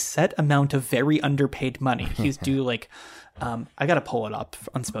make a set amount of very underpaid money. He's due like, I got to pull it up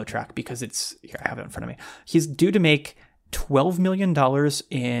on Spotrac because it's here. I have it in front of me. He's due to make $12 million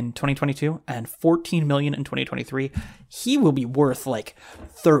in 2022 and $14 million in 2023. He will be worth like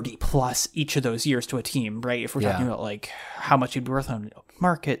 30 plus each of those years to a team, right? If we're talking about like how much he'd be worth on the open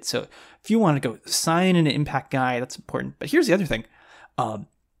market. So if you want to go sign an impact guy, that's important. But here's the other thing.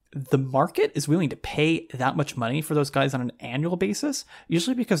 The market is willing to pay that much money for those guys on an annual basis,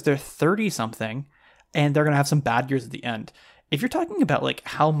 usually because they're 30 something and they're going to have some bad years at the end. If you're talking about like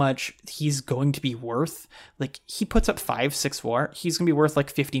how much he's going to be worth, like he puts up 5-6 WAR, he's going to be worth like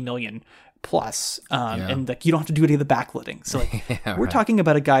 50 million plus. And like you don't have to do any of the backloading. So like we're talking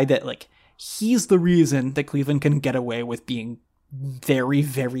about a guy that like he's the reason that Cleveland can get away with being very,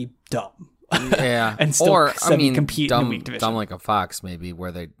 very dumb. Yeah, and still compete in the weak division. Dumb like a fox, maybe,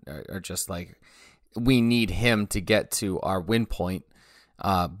 where they are just like, we need him to get to our win point,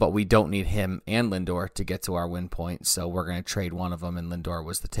 but we don't need him and Lindor to get to our win point, so we're going to trade one of them, and Lindor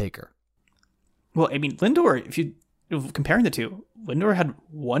was the taker. Well, I mean, Lindor, if you comparing the two, Lindor had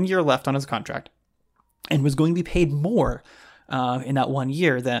 1 year left on his contract and was going to be paid more in that 1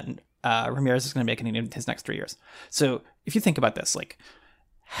 year than Ramirez is going to make in his next 3 years. So if you think about this, like,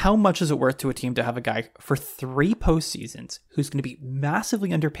 how much is it worth to a team to have a guy for 3 postseasons who's going to be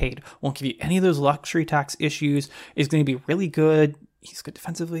massively underpaid, won't give you any of those luxury tax issues, is going to be really good, he's good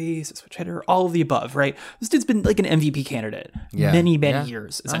defensively, he's a switch hitter, all of the above, right? This dude's been like an MVP candidate many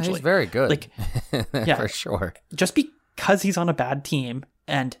years, essentially. He's very good. Like, for sure. Just because he's on a bad team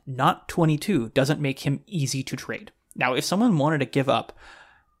and not 22 doesn't make him easy to trade. Now, if someone wanted to give up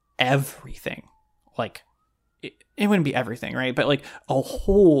everything, like, it wouldn't be everything, right? But like a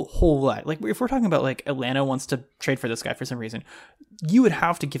whole lot. Like if we're talking about like Atlanta wants to trade for this guy for some reason, you would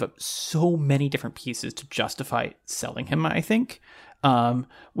have to give up so many different pieces to justify selling him, I think,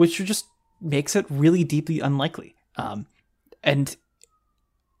 which just makes it really deeply unlikely. And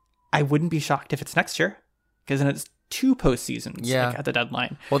I wouldn't be shocked if it's next year, because then it's 2 postseasons like, at the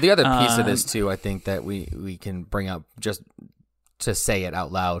deadline. Well, the other piece of this too, I think that we can bring up just to say it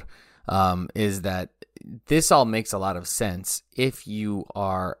out loud, is that this all makes a lot of sense if you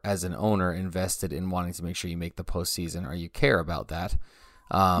are, as an owner, invested in wanting to make sure you make the postseason or you care about that.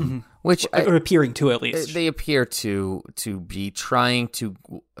 Which or appearing to, at least. They appear to be trying to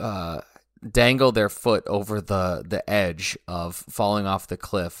dangle their foot over the edge of falling off the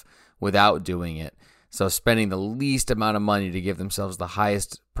cliff without doing it. So spending the least amount of money to give themselves the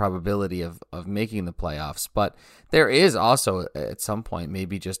highest probability of making the playoffs. But there is also at some point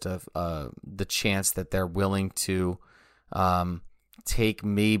maybe just the chance that they're willing to take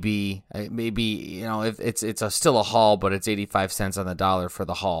maybe if it's still a haul, but it's 85 cents on the dollar for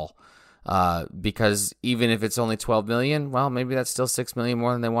the haul. Because even if it's only $12 million, well, maybe that's still $6 million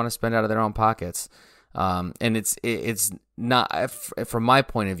more than they want to spend out of their own pockets. And it's not, from my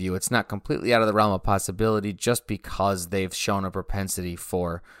point of view, it's not completely out of the realm of possibility just because they've shown a propensity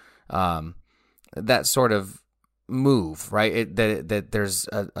for that sort of move, right? That there's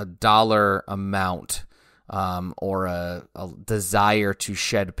a dollar amount or a desire to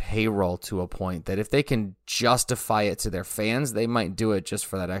shed payroll to a point that if they can justify it to their fans, they might do it just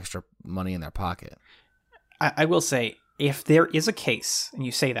for that extra money in their pocket. I will say, if there is a case, and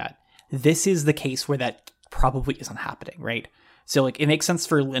you say that, this is the case where that probably isn't happening, right? So, like, it makes sense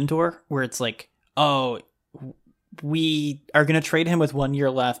for Lindor, where it's like, oh, we are going to trade him with 1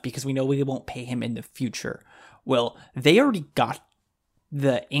 year left because we know we won't pay him in the future. Well, they already got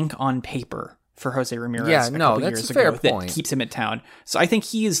the ink on paper for Jose Ramirez a couple years ago that keeps him at town. So I think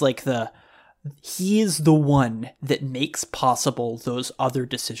he is like he is the one that makes possible those other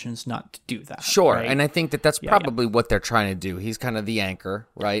decisions not to do that. Sure, right? And I think that's probably what they're trying to do. He's kind of the anchor,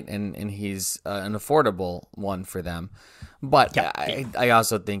 right? And he's an affordable one for them. But I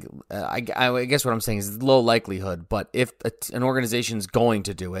also think, I guess what I'm saying is low likelihood, but if an organization's going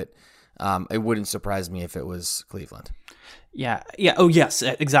to do it, it wouldn't surprise me if it was Cleveland. Yeah. Oh, yes,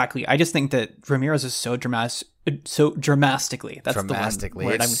 exactly. I just think that Ramirez is so dramatically. That's the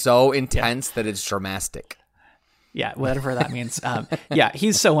word. It's so intense that it's dramatic. Yeah, whatever that means.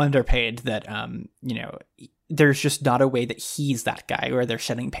 He's so underpaid that there's just not a way that he's that guy where they're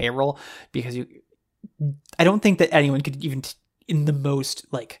shedding payroll, because I don't think that anyone could even in the most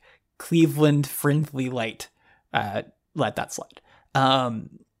like Cleveland friendly light let that slide.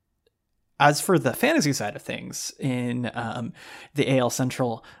 As for the fantasy side of things in the AL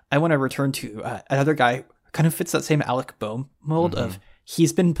Central, I want to return to another guy who kind of fits that same Alec Bohm mold of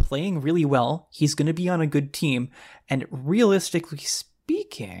he's been playing really well. He's going to be on a good team. And realistically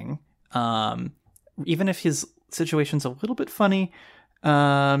speaking, even if his situation's a little bit funny,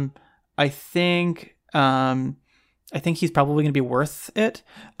 I think he's probably going to be worth it.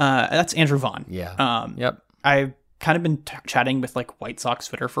 That's Andrew Vaughn. Yeah. Yep. I kind of been chatting with like White Sox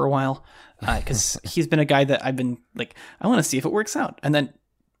Twitter for a while because he's been a guy that I've been like, I want to see if it works out. And then,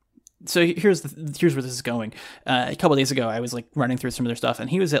 so here's where this is going. A couple of days ago, I was like running through some of their stuff, and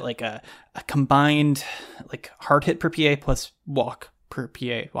he was at like a combined like hard hit per PA plus walk per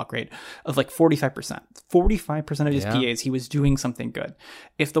PA walk rate of like 45%. 45% of his PAs, he was doing something good.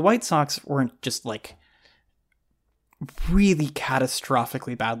 If the White Sox weren't just like really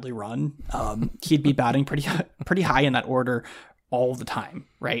catastrophically badly run, he'd be batting pretty high in that order all the time,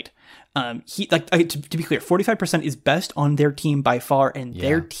 right? He like to be clear, 45% is best on their team by far, and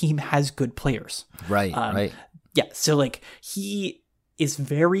their team has good players. Right, right. Yeah, so like he is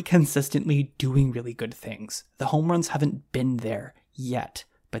very consistently doing really good things. The home runs haven't been there yet,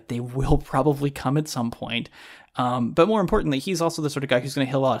 but they will probably come at some point. But more importantly, he's also the sort of guy who's going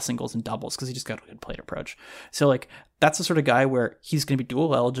to hit a lot of singles and doubles because he just got a good plate approach. So like that's the sort of guy where he's going to be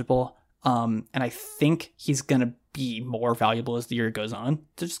dual eligible. And I think he's going to be more valuable as the year goes on.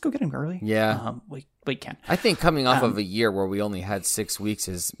 So just go get him early. Yeah. We can. I think coming off of a year where we only had 6 weeks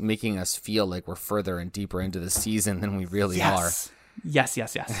is making us feel like we're further and deeper into the season than we really are. Yes.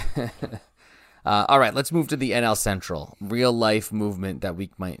 All right, let's move to the NL Central. Real life movement that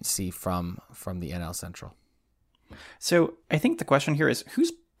we might see from the NL Central. So I think the question here is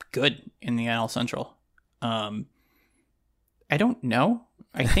who's good in the NL Central? I don't know.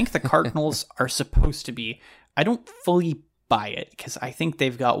 I think the Cardinals are supposed to be. I don't fully buy it because I think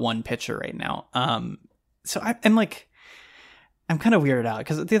they've got one pitcher right now. So I'm kind of weirded out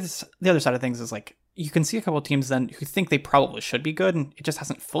because the other side of things is like you can see a couple of teams then who think they probably should be good and it just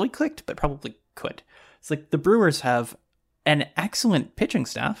hasn't fully clicked, but probably could. It's like the Brewers have an excellent pitching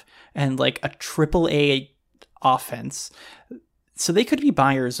staff and like a AAA offense. So they could be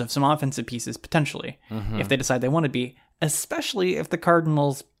buyers of some offensive pieces potentially if they decide they want to be, especially if the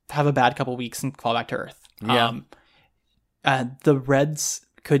Cardinals have a bad couple weeks and fall back to earth. Yeah. The Reds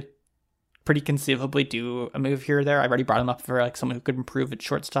could pretty conceivably do a move here or there. I've already brought them up for like someone who could improve at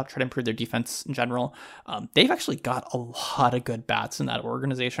shortstop, try to improve their defense in general. They've actually got a lot of good bats in that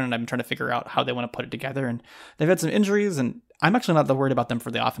organization, and I've been trying to figure out how they want to put it together. And they've had some injuries, and I'm actually not that worried about them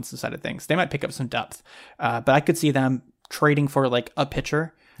for the offensive side of things. They might pick up some depth, but I could see them trading for like a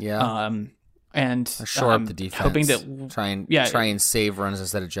pitcher. Yeah. And shore up the defense. Hoping that try and save runs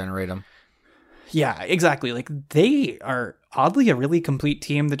instead of generate them. Yeah, exactly. Like they are oddly a really complete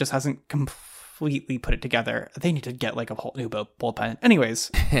team that just hasn't completely put it together. They need to get like a whole new bullpen.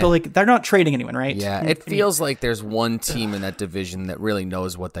 Anyways, but like they're not trading anyone, right? Yeah, it feels like there's one team in that division that really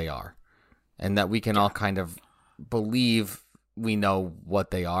knows what they are, and that we can all kind of believe we know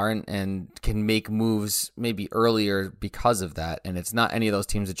what they are and can make moves maybe earlier because of that. And it's not any of those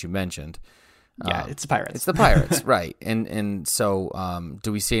teams that you mentioned. Yeah, it's the Pirates. It's the Pirates, right. And so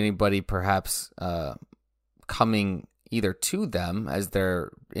do we see anybody perhaps coming either to them as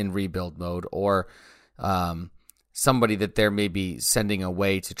they're in rebuild mode or somebody that they're maybe sending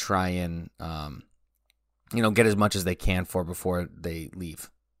away to try and get as much as they can for before they leave?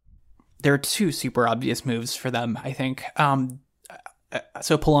 There are two super obvious moves for them, I think.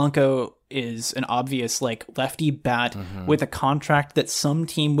 So Polanco is an obvious like lefty bat with a contract that some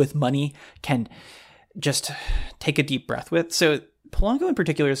team with money can just take a deep breath with. So Polanco in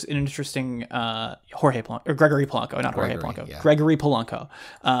particular is an interesting Gregory Polanco, not Jorge Polanco. Yeah. Gregory Polanco.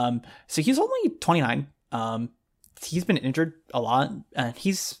 So he's only 29. He's been injured a lot.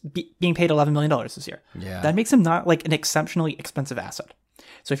 He's being paid $11 million this year. Yeah. That makes him not like an exceptionally expensive asset.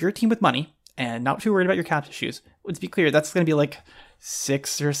 So if you're a team with money and not too worried about your cap issues, let's be clear, that's going to be like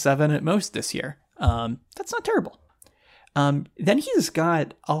 6 or 7 at most this year. That's not terrible. Then he's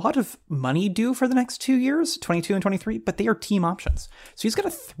got a lot of money due for the next 2 years, 22 and 23, but they are team options. So he's got a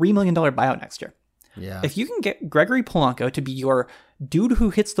 $3 million buyout next year. Yeah. If you can get Gregory Polanco to be your dude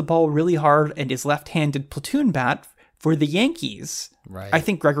who hits the ball really hard and is left-handed platoon bat for the Yankees, right. I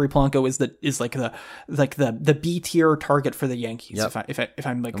think Gregory Polanco is like the B tier target for the Yankees. Yep.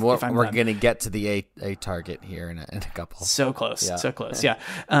 We're gonna get to the A target here in a couple. So close, so close. Yeah.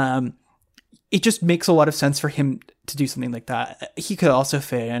 It just makes a lot of sense for him to do something like that. He could also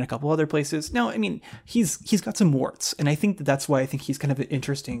fit in a couple other places. No, I mean he's got some warts, and I think that's why I think he's kind of an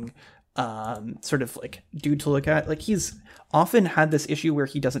interesting sort of like dude to look at. Like he's often had this issue where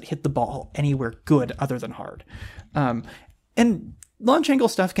he doesn't hit the ball anywhere good other than hard. And launch angle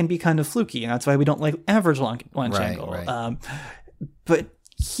stuff can be kind of fluky, and that's why we don't like average launch angle. Right. But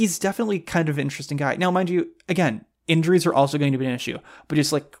he's definitely kind of an interesting guy. Now, mind you, again, injuries are also going to be an issue. But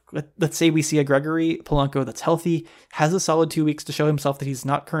just like, let's say we see a Gregory Polanco that's healthy, has a solid 2 weeks to show himself that he's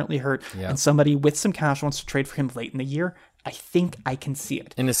not currently hurt, and somebody with some cash wants to trade for him late in the year, I think I can see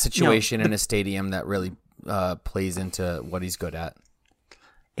it. In a situation in a stadium that really plays into what he's good at.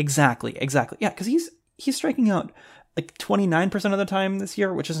 Exactly. Yeah, because he's striking out like 29% of the time this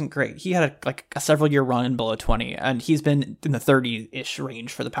year, which isn't great. He had a several year run below 20, and he's been in the 30-ish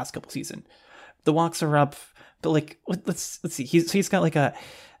range for the past couple seasons. The walks are up, but like let's see. He's got like a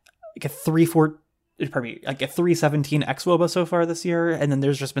 317 xWOBA so far this year, and then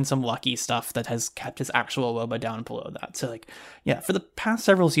there's just been some lucky stuff that has kept his actual WOBA down below that. So like, yeah, for the past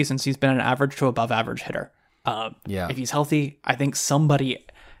several seasons, he's been an average to above average hitter. If he's healthy, I think somebody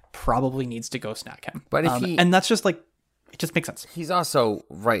probably needs to go snack him. But if and that's just like, it just makes sense. He's also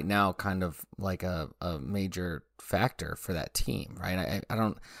right now kind of like a major factor for that team, right?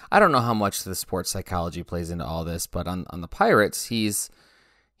 I don't know how much the sports psychology plays into all this, but on the Pirates, he's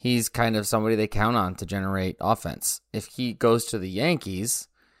kind of somebody they count on to generate offense. If he goes to the Yankees,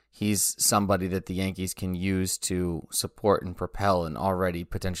 he's somebody that the Yankees can use to support and propel an already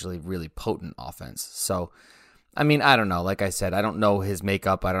potentially really potent offense. So, I mean, I don't know. Like I said, I don't know his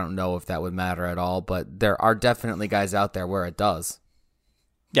makeup. I don't know if that would matter at all, but there are definitely guys out there where it does.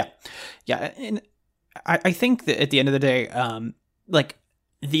 Yeah. And I think that at the end of the day, like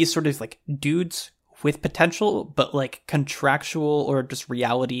these sort of like dudes with potential, but like contractual or just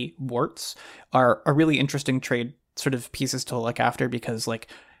reality warts are a really interesting trade sort of pieces to look after, because like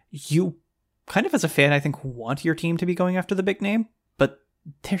you kind of as a fan, I think, want your team to be going after the big name, but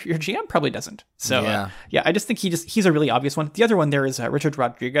your GM probably doesn't. So I just think he's a really obvious one. The other one there is Richard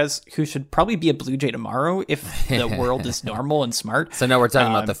Rodriguez, who should probably be a Blue Jay tomorrow if the world is normal and smart. So now we're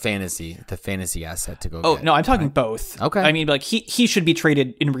talking about the fantasy asset to go. Oh, get, no, I'm talking right? both. Okay. I mean, like he should be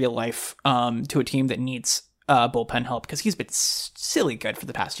traded in real life to a team that needs bullpen help, because he's been silly good for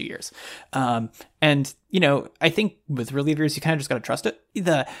the past 2 years. And, you know, I think with relievers, you kind of just got to trust it.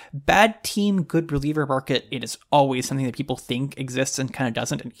 The bad team, good reliever market, it is always something that people think exists and kind of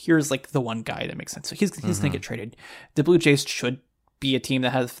doesn't. And here's like the one guy that makes sense. So he's going to get traded. The Blue Jays should be a team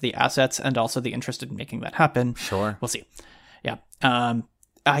that has the assets and also the interest in making that happen. Sure. We'll see. Yeah.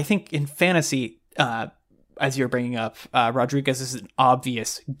 I think in fantasy, as you're bringing up, Rodriguez is an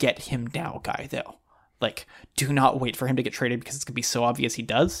obvious get him now guy, though. Like, do not wait for him to get traded, because it's going to be so obvious he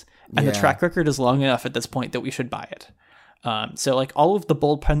does. And the track record is long enough at this point that we should buy it. So, like, all of the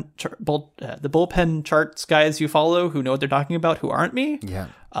bullpen charts guys you follow who know what they're talking about, who aren't me,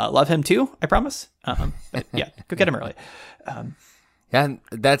 love him too, I promise. But yeah, go get him early. Yeah,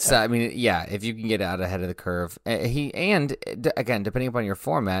 that's, I mean, yeah, if you can get out ahead of the curve. Again, depending upon your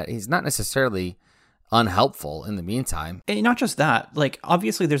format, he's not necessarily unhelpful in the meantime. And not just that, like,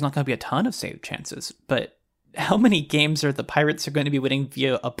 obviously there's not going to be a ton of save chances, but how many games are the Pirates are going to be winning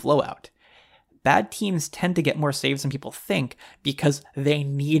via a blowout? Bad teams tend to get more saves than people think, because they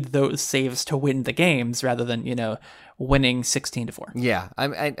need those saves to win the games rather than, you know, winning 16-4. Yeah,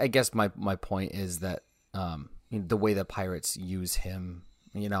 I guess my point is that the way the Pirates use him,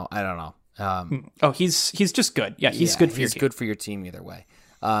 you know, I don't know. He's just good. Yeah, he's good for your team. He's good for your team either way.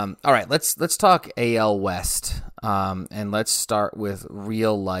 All right, let's talk AL West, and let's start with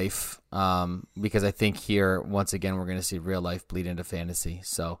real life, because I think here, once again, we're going to see real life bleed into fantasy.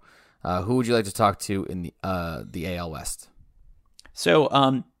 So who would you like to talk to in the AL West?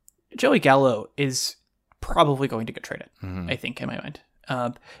 So Joey Gallo is probably going to get traded, I think, in my mind.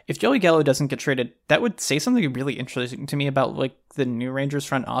 If Joey Gallo doesn't get traded, that would say something really interesting to me about like the new Rangers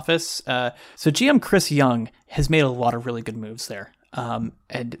front office. So GM Chris Young has made a lot of really good moves there. And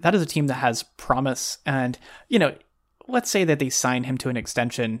that is a team that has promise, and, you know, let's say that they sign him to an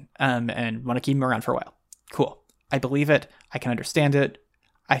extension, and want to keep him around for a while. Cool. I believe it. I can understand it.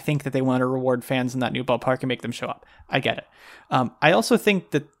 I think that they want to reward fans in that new ballpark and make them show up. I get it. I also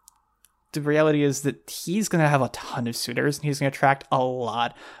think that the reality is that he's going to have a ton of suitors, and he's going to attract a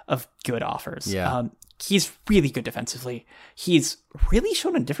lot of good offers. Yeah. He's really good defensively. He's really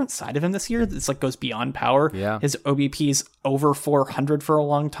shown a different side of him this year. This like goes beyond power. Yeah. His OBP's over 400 for a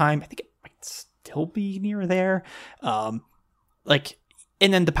long time. I think it might still be near there. And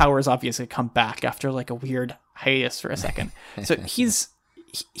then the power has obviously come back after like a weird hiatus for a second. So he's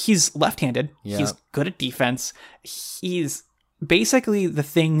left-handed. Yeah. He's good at defense. He's basically the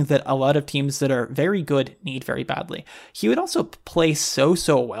thing that a lot of teams that are very good need very badly. He would also play so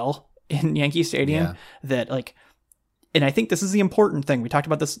well in Yankee Stadium that, like, and I think this is the important thing. We talked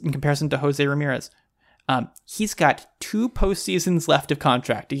about this in comparison to Jose Ramirez. He's got 2 postseasons left of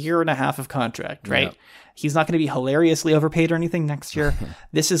contract, a year and a half of contract, right? Yep. He's not going to be hilariously overpaid or anything next year.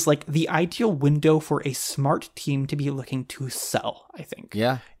 This is like the ideal window for a smart team to be looking to sell, I think.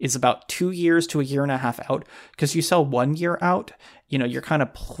 Yeah. Is about 2 years to a year and a half out. Because you sell 1 year out, you know, you're kind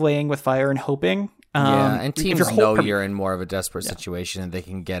of playing with fire and hoping. And teams know you're in more of a desperate situation and they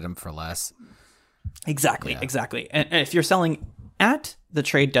can get him for less. Exactly. And if you're selling at the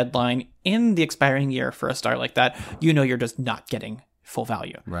trade deadline in the expiring year for a star like that, you're just not getting full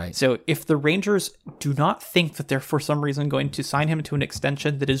value. Right. So if the Rangers do not think that they're for some reason going to sign him to an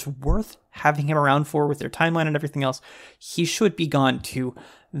extension that is worth having him around for with their timeline and everything else, he should be gone to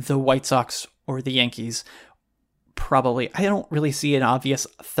the White Sox or the Yankees. Probably. I don't really see an obvious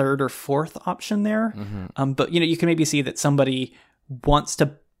third or fourth option there. But you can maybe see that somebody wants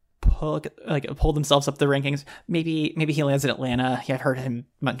to pull themselves up the rankings. Maybe he lands in Atlanta. Yeah, I've heard him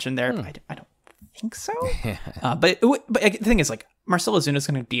mentioned there. But I don't think so. But the thing is, like, Marcell Ozuna is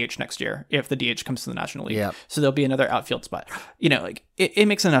going to DH next year if the DH comes to the National League. Yep. So there'll be another outfield spot. It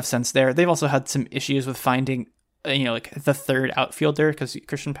makes enough sense there. They've also had some issues with finding the third outfielder because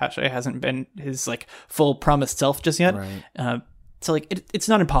Christian Pache hasn't been his like full promised self just yet. Right. So like it's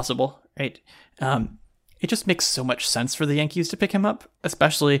not impossible, right? It just makes so much sense for the Yankees to pick him up,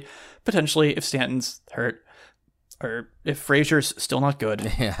 especially potentially if Stanton's hurt or if Frazier's still not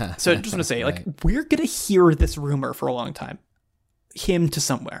good. Yeah. So I just want to say, like, we're going to hear this rumor for a long time. Him to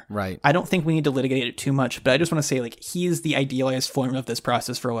somewhere. Right. I don't think we need to litigate it too much, but I just want to say, like, he is the idealized form of this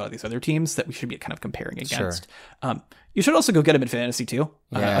process for a lot of these other teams that we should be kind of comparing against. Sure. You should also go get him in fantasy too.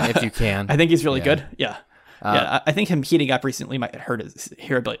 Yeah, if you can. I think he's really good. Yeah. I think him heating up recently might hurt his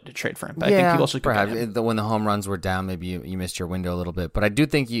ability to trade for him. But I think people should go get him. When the home runs were down, maybe you missed your window a little bit. But I do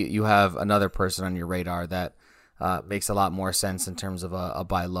think you have another person on your radar that makes a lot more sense in terms of a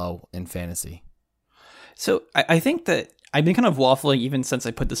buy low in fantasy. So I think that I've been kind of waffling even since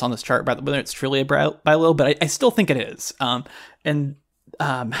I put this on this chart about whether it's truly a buy low, but I still think it is. That's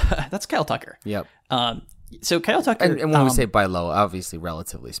Kyle Tucker. Yep. So Kyle Tucker... And when we say buy low, obviously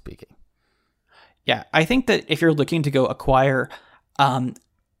relatively speaking. Yeah, I think that if you're looking to go acquire a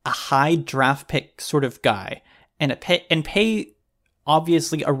high draft pick sort of guy and pay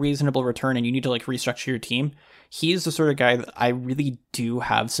obviously a reasonable return and you need to like restructure your team, he's the sort of guy that I really do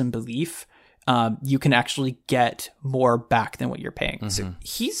have some belief you can actually get more back than what you're paying. Mm-hmm. So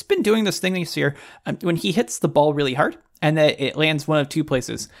he's been doing this thing this year when he hits the ball really hard and that it lands one of two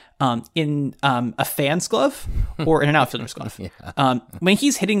places, in a fan's glove or in an outfielder's glove. Yeah. When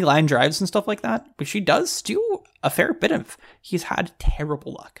he's hitting line drives and stuff like that, which he does do a fair bit of, he's had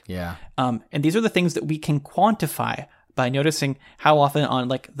terrible luck. Yeah. And these are the things that we can quantify by noticing how often on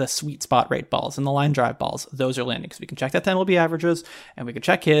like the sweet spot rate balls and the line drive balls, those are landing. Because we can check that 10 MLB averages and we can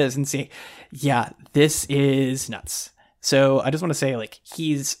check his and see, yeah, this is nuts. So I just want to say, like,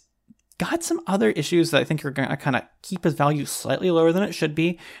 he's got some other issues that I think are going to kind of keep his value slightly lower than it should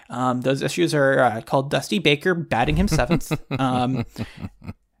be. Those issues are called Dusty Baker batting him seventh.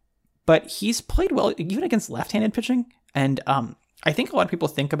 But he's played well, even against left-handed pitching. And I think a lot of people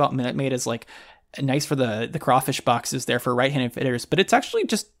think about Minute Maid as like nice for the crawfish boxes there for right-handed hitters, but it's actually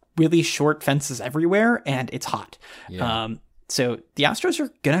just really short fences everywhere and it's hot. Yeah. So the Astros are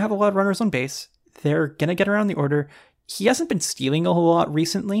going to have a lot of runners on base. They're going to get around the order. He hasn't been stealing a whole lot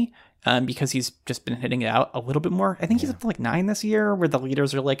recently because he's just been hitting it out a little bit more. I think he's up to like 9 this year where the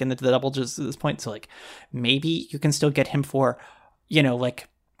leaders are like in the double digits at this point. So like maybe you can still get him for, like,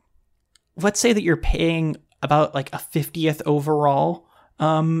 let's say that you're paying about like a 50th overall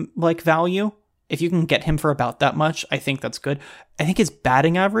like value. If you can get him for about that much, I think that's good. I think his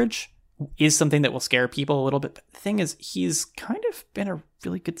batting average is something that will scare people a little bit. But the thing is, he's kind of been a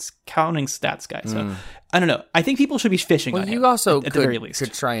really good counting stats guy. So I don't know. I think people should be fishing on him. You also at the very least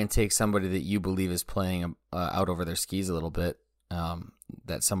could try and take somebody that you believe is playing out over their skis a little bit,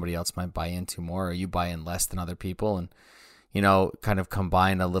 that somebody else might buy into more, or you buy in less than other people, and kind of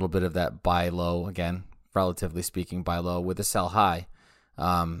combine a little bit of that buy low, again, relatively speaking, buy low with a sell high.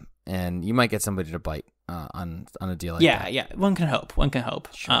 And you might get somebody to bite on a deal like that. Yeah. One can hope.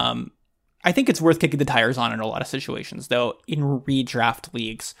 Sure. I think it's worth kicking the tires on in a lot of situations, though, in redraft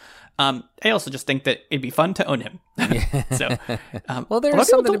leagues. I also just think that it'd be fun to own him. So, well, there's a lot of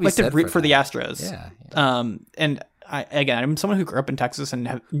something people to be like said to root for that. the Astros. Yeah. And I'm someone who grew up in Texas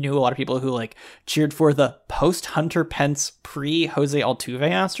and knew a lot of people who like cheered for the post Hunter Pence, pre Jose Altuve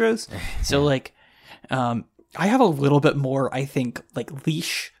Astros. So like, I have a little bit more, I think, like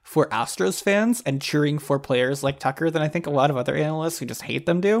leash for Astros fans and cheering for players like Tucker than I think a lot of other analysts who just hate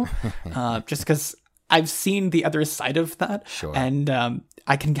them do. Just because I've seen the other side of that. Sure. And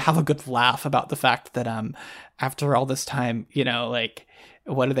I can have a good laugh about the fact that after all this time, like,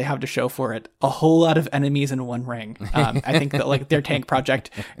 what do they have to show for it? A whole lot of enemies in one ring. I think that like their tank project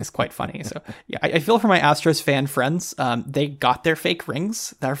is quite funny. So yeah, I feel for my Astros fan friends. They got their fake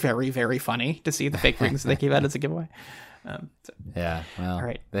rings. They're very, very funny to see the fake rings they gave out as a giveaway. Yeah. Well, all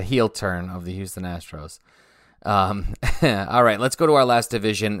right. The heel turn of the Houston Astros. All right, let's go to our last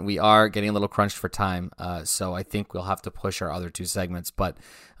division. We are getting a little crunched for time, so I think we'll have to push our other two segments. But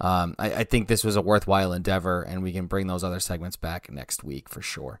I think this was a worthwhile endeavor, and we can bring those other segments back next week for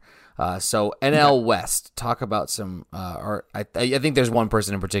sure. So NL West, talk about some, I think there's one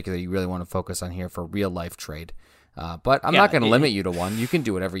person in particular you really want to focus on here for real life trade. But I'm not going to limit you to one. You can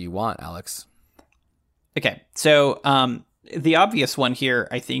do whatever you want, Alex. Okay, so the obvious one here,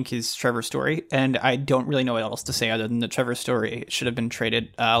 I think, is Trevor Story, and I don't really know what else to say other than that Trevor Story should have been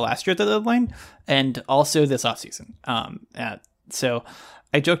traded last year at the deadline, and also this offseason. So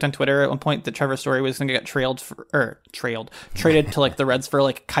I joked on Twitter at one point that Trevor Story was going to get traded to like the Reds for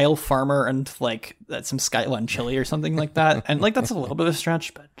like Kyle Farmer and like some Skyline chili or something like that, and like that's a little bit of a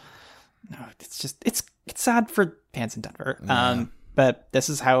stretch, but no, it's just it's sad for fans in Denver. Yeah. But this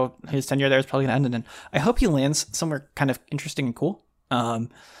is how his tenure there is probably going to end. And I hope he lands somewhere kind of interesting and cool.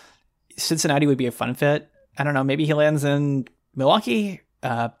 Cincinnati would be a fun fit. I don't know. Maybe he lands in Milwaukee.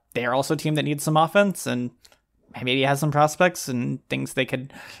 They are also a team that needs some offense. And maybe he has some prospects and things they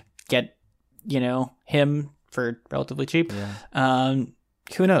could get, him for relatively cheap. Yeah.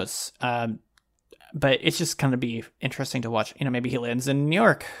 Who knows? But it's just going to be interesting to watch. Maybe he lands in New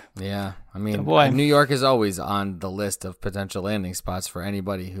York. Yeah. I mean, boy. New York is always on the list of potential landing spots for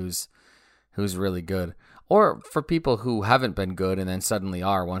anybody who's really good. Or for people who haven't been good and then suddenly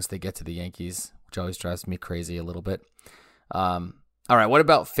are once they get to the Yankees, which always drives me crazy a little bit. All right, what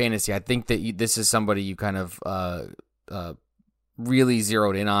about fantasy? I think that this is somebody you kind of really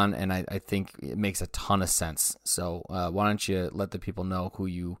zeroed in on, and I think it makes a ton of sense. So why don't you let the people know who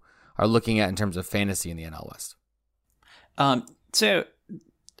you are looking at in terms of fantasy in the NL West? So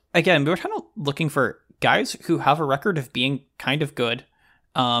again, we were kind of looking for guys who have a record of being kind of good,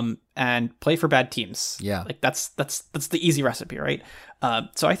 and play for bad teams. Yeah. Like that's the easy recipe, right?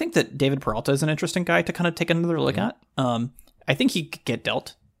 So I think that David Peralta is an interesting guy to kind of take another look at. I think he could get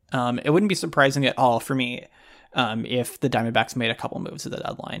dealt. It wouldn't be surprising at all for me, if the Diamondbacks made a couple moves at the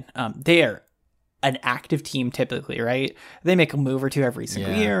deadline. They are an active team typically, right? They make a move or two every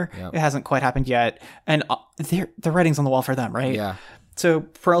single year. Yep. It hasn't quite happened yet. And the writing's on the wall for them, right? Yeah. So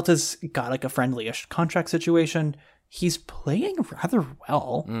Peralta's got like a friendly-ish contract situation. He's playing rather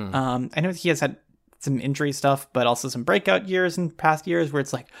well. I know he has had some injury stuff, but also some breakout years in past years where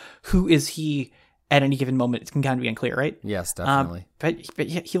it's like, who is he at any given moment? It can kind of be unclear, right? Yes, definitely. But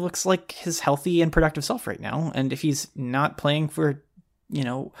he looks like his healthy and productive self right now. And if he's not playing for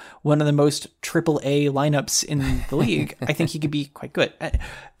one of the most AAA lineups in the league, I think he could be quite good.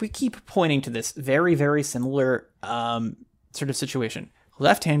 We keep pointing to this very, very similar sort of situation.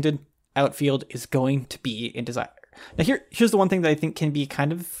 Left-handed outfield is going to be in desire. Now, here's the one thing that I think can be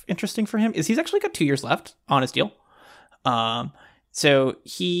kind of interesting for him is he's actually got 2 years left on his deal. So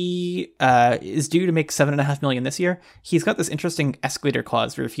he is due to make $7.5 million this year. He's got this interesting escalator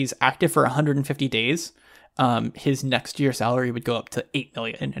clause where if he's active for 150 days, his next year salary would go up to $8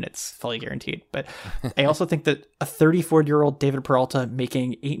 million, and it's fully guaranteed. But I also think that a 34-year-old David Peralta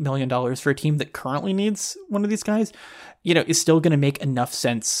making $8 million for a team that currently needs one of these guys, is still going to make enough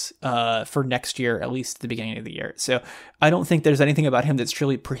sense for next year, at least at the beginning of the year. So I don't think there's anything about him that's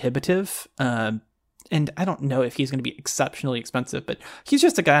truly prohibitive. And I don't know if he's going to be exceptionally expensive, but he's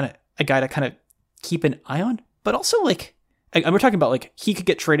just a guy to kind of keep an eye on. But also, like, we're talking about, like, he could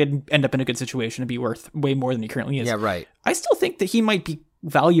get traded and end up in a good situation and be worth way more than he currently is. Yeah, right. I still think that he might be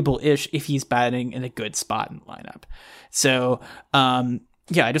valuable-ish if he's batting in a good spot in the lineup. So,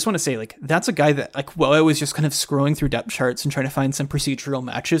 yeah, I just want to say, like, that's a guy that, like, while I was just kind of scrolling through depth charts and trying to find some procedural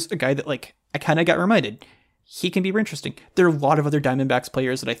matches, a guy that, like, I kind of got reminded he can be interesting. There are a lot of other Diamondbacks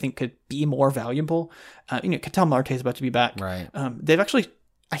players that I think could be more valuable. Ketel Marte is about to be back. Right. They've actually,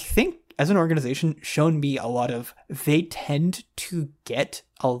 I think, as an organization, shown me a lot of, they tend to get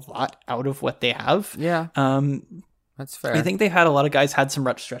a lot out of what they have. Yeah. That's fair. I think they've had a lot of guys had some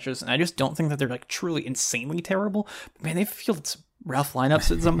rough stretches, and I just don't think that they're like truly insanely terrible. But man, they've fielded some rough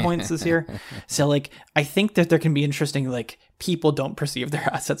lineups at some points this year. So like, I think that there can be interesting, like, people don't perceive their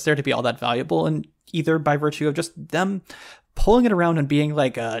assets there to be all that valuable, and either by virtue of just them pulling it around and being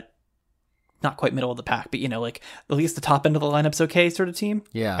like a not quite middle of the pack, but like at least the top end of the lineup's okay sort of team.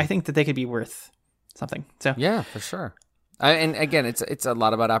 Yeah. I think that they could be worth something. So yeah, for sure. And again, it's a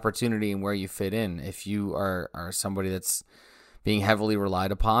lot about opportunity and where you fit in. If you are somebody that's being heavily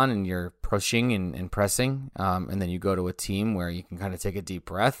relied upon and you're pushing and pressing, and then you go to a team where you can kind of take a deep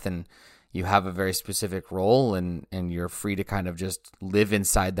breath and you have a very specific role and you're free to kind of just live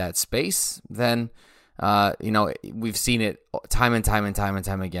inside that space, then We've seen it time and time and time and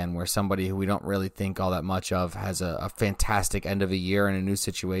time again where somebody who we don't really think all that much of has a fantastic end of a year in a new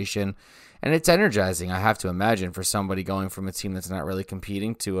situation. And it's energizing, I have to imagine, for somebody going from a team that's not really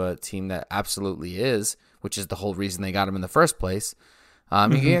competing to a team that absolutely is, which is the whole reason they got him in the first place.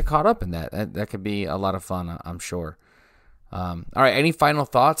 You get caught up in that. That could be a lot of fun, I'm sure. All right, any final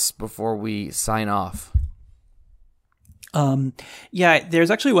thoughts before we sign off? Yeah, there's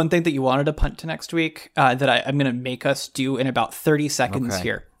actually one thing that you wanted to punt to next week that I'm going to make us do in about 30 seconds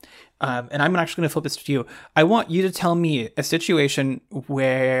here. And I'm actually going to flip this to you. I want you to tell me a situation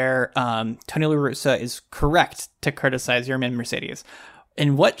where Tony La Russa is correct to criticize your man Mercedes.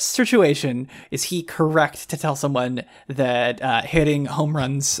 In what situation is he correct to tell someone that hitting home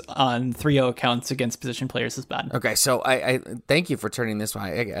runs on 3-0 accounts against position players is bad? Okay, so I thank you for turning this one.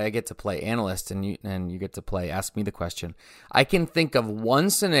 I get to play analyst, and you get to play ask me the question. I can think of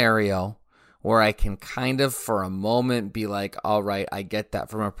one scenario where I can kind of for a moment be like, all right, I get that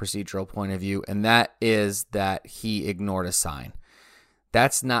from a procedural point of view, and that is that he ignored a sign.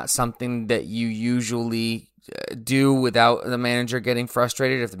 That's not something that you usually do without the manager getting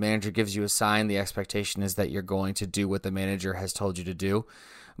frustrated. If the manager gives you a sign, the expectation is that you're going to do what the manager has told you to do.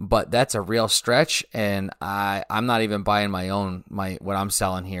 But that's a real stretch, and I'm not even buying what I'm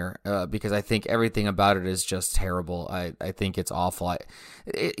selling here because I think everything about it is just terrible. I think it's awful,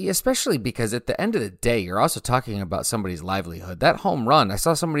 especially because at the end of the day, you're also talking about somebody's livelihood. That home run, I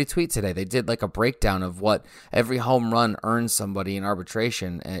saw somebody tweet today, they did like a breakdown of what every home run earns somebody in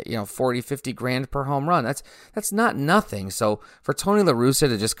arbitration, 40, 50 grand per home run. That's not nothing. So for Tony La Russa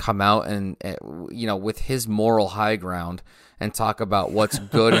to just come out and, with his moral high ground and talk about what's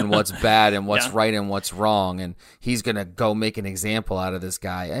good and what's bad and what's right and what's wrong, and he's going to go make an example out of this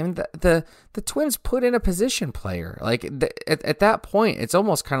guy. I mean, the Twins put in a position player. Like, at that point, it's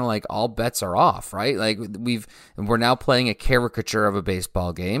almost kind of like all bets are off, right? Like, we're now playing a caricature of a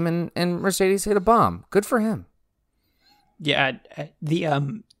baseball game, and Mercedes hit a bomb. Good for him. Yeah,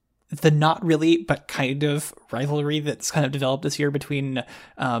 the not really, but kind of rivalry that's kind of developed this year between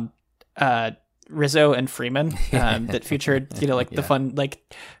Rizzo and Freeman that featured, the fun,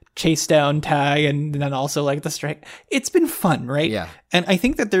 chase down tag and then also the strike. It's been fun, right? Yeah. And I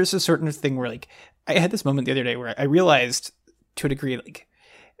think that there's a certain thing where I had this moment the other day where I realized to a degree,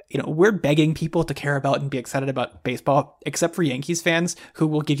 we're begging people to care about and be excited about baseball, except for Yankees fans who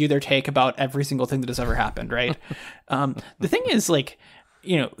will give you their take about every single thing that has ever happened, right? The thing is,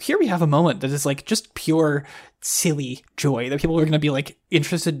 here we have a moment that is just pure silly joy that people are going to be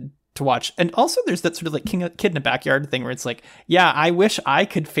interested to watch. And also there's that sort of kid in the backyard thing where it's I wish I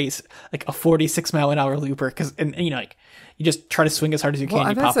could face a 46 mile an hour looper because you just try to swing as hard as you can. Well,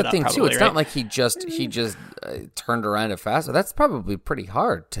 and that's the thing probably, too. It's right? not like he just turned around a faster. That's probably pretty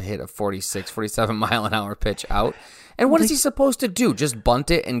hard to hit a 46, 47 mile an hour pitch out. And what is he supposed to do? Just bunt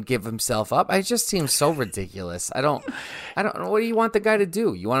it and give himself up? It just seems so ridiculous. I don't know. What do you want the guy to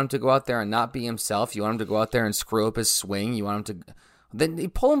do? You want him to go out there and not be himself? You want him to go out there and screw up his swing? You want him to... Then you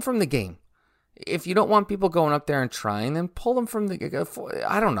pull him from the game. If you don't want people going up there and trying, then pull them from the...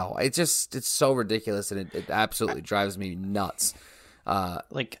 I don't know. It's so ridiculous, and it absolutely drives me nuts. I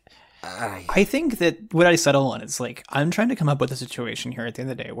think that what I settle on is I'm trying to come up with a situation here at the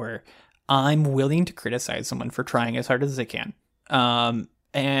end of the day where I'm willing to criticize someone for trying as hard as they can.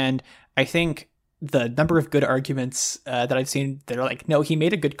 And I think the number of good arguments that I've seen that are no, he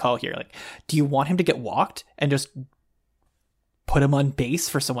made a good call here. Do you want him to get walked and just put him on base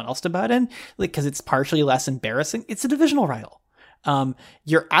for someone else to bat in? Because it's partially less embarrassing. It's a divisional rival.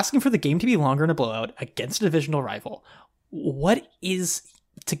 You're asking for the game to be longer in a blowout against a divisional rival. What is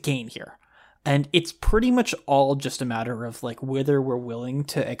to gain here? And it's pretty much all just a matter of whether we're willing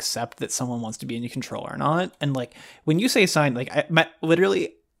to accept that someone wants to be in control or not. And when you say sign,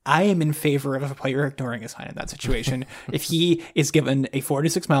 I am in favor of a player ignoring a sign in that situation if he is given a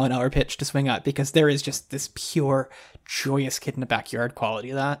 46 mile an hour pitch to swing at, because there is just this pure joyous kid in the backyard quality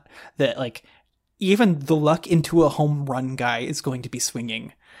of that even the luck into a home run guy is going to be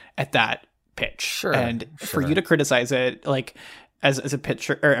swinging at that pitch. Sure. And for you to criticize it, as a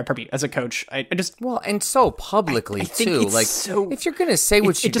pitcher, or pardon me, as a coach, I just... Well, and so publicly, I think too. If you're going to say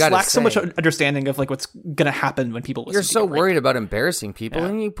what you got to say... It just lacks so much understanding of, what's going to happen when people listen You're to so you, right? worried about embarrassing people,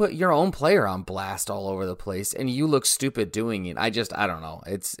 and you put your own player on blast all over the place, and you look stupid doing it. I don't know.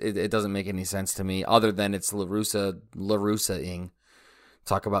 It doesn't make any sense to me, other than it's La Russa-ing.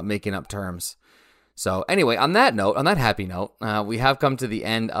 Talk about making up terms. So anyway, on that happy note, we have come to the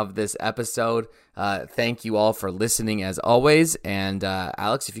end of this episode. Thank you all for listening as always. And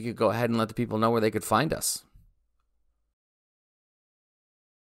Alex, if you could go ahead and let the people know where they could find us.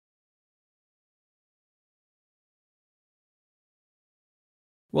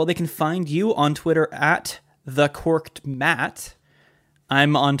 Well, they can find you on Twitter at @thecorkedmatt.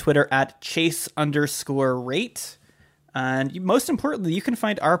 I'm on Twitter at @chase_rate. And most importantly, you can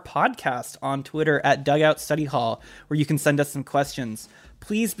find our podcast on Twitter at Dugout Study Hall, where you can send us some questions.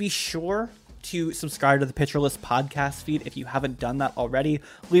 Please be sure to subscribe to the Pitcher List podcast feed if you haven't done that already.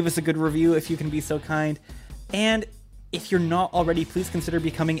 Leave us a good review if you can be so kind. And if you're not already, please consider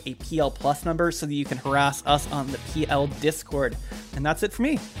becoming a PL Plus member so that you can harass us on the PL Discord. And that's it for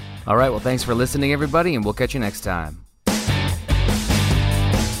me. All right, well, thanks for listening, everybody, and we'll catch you next time.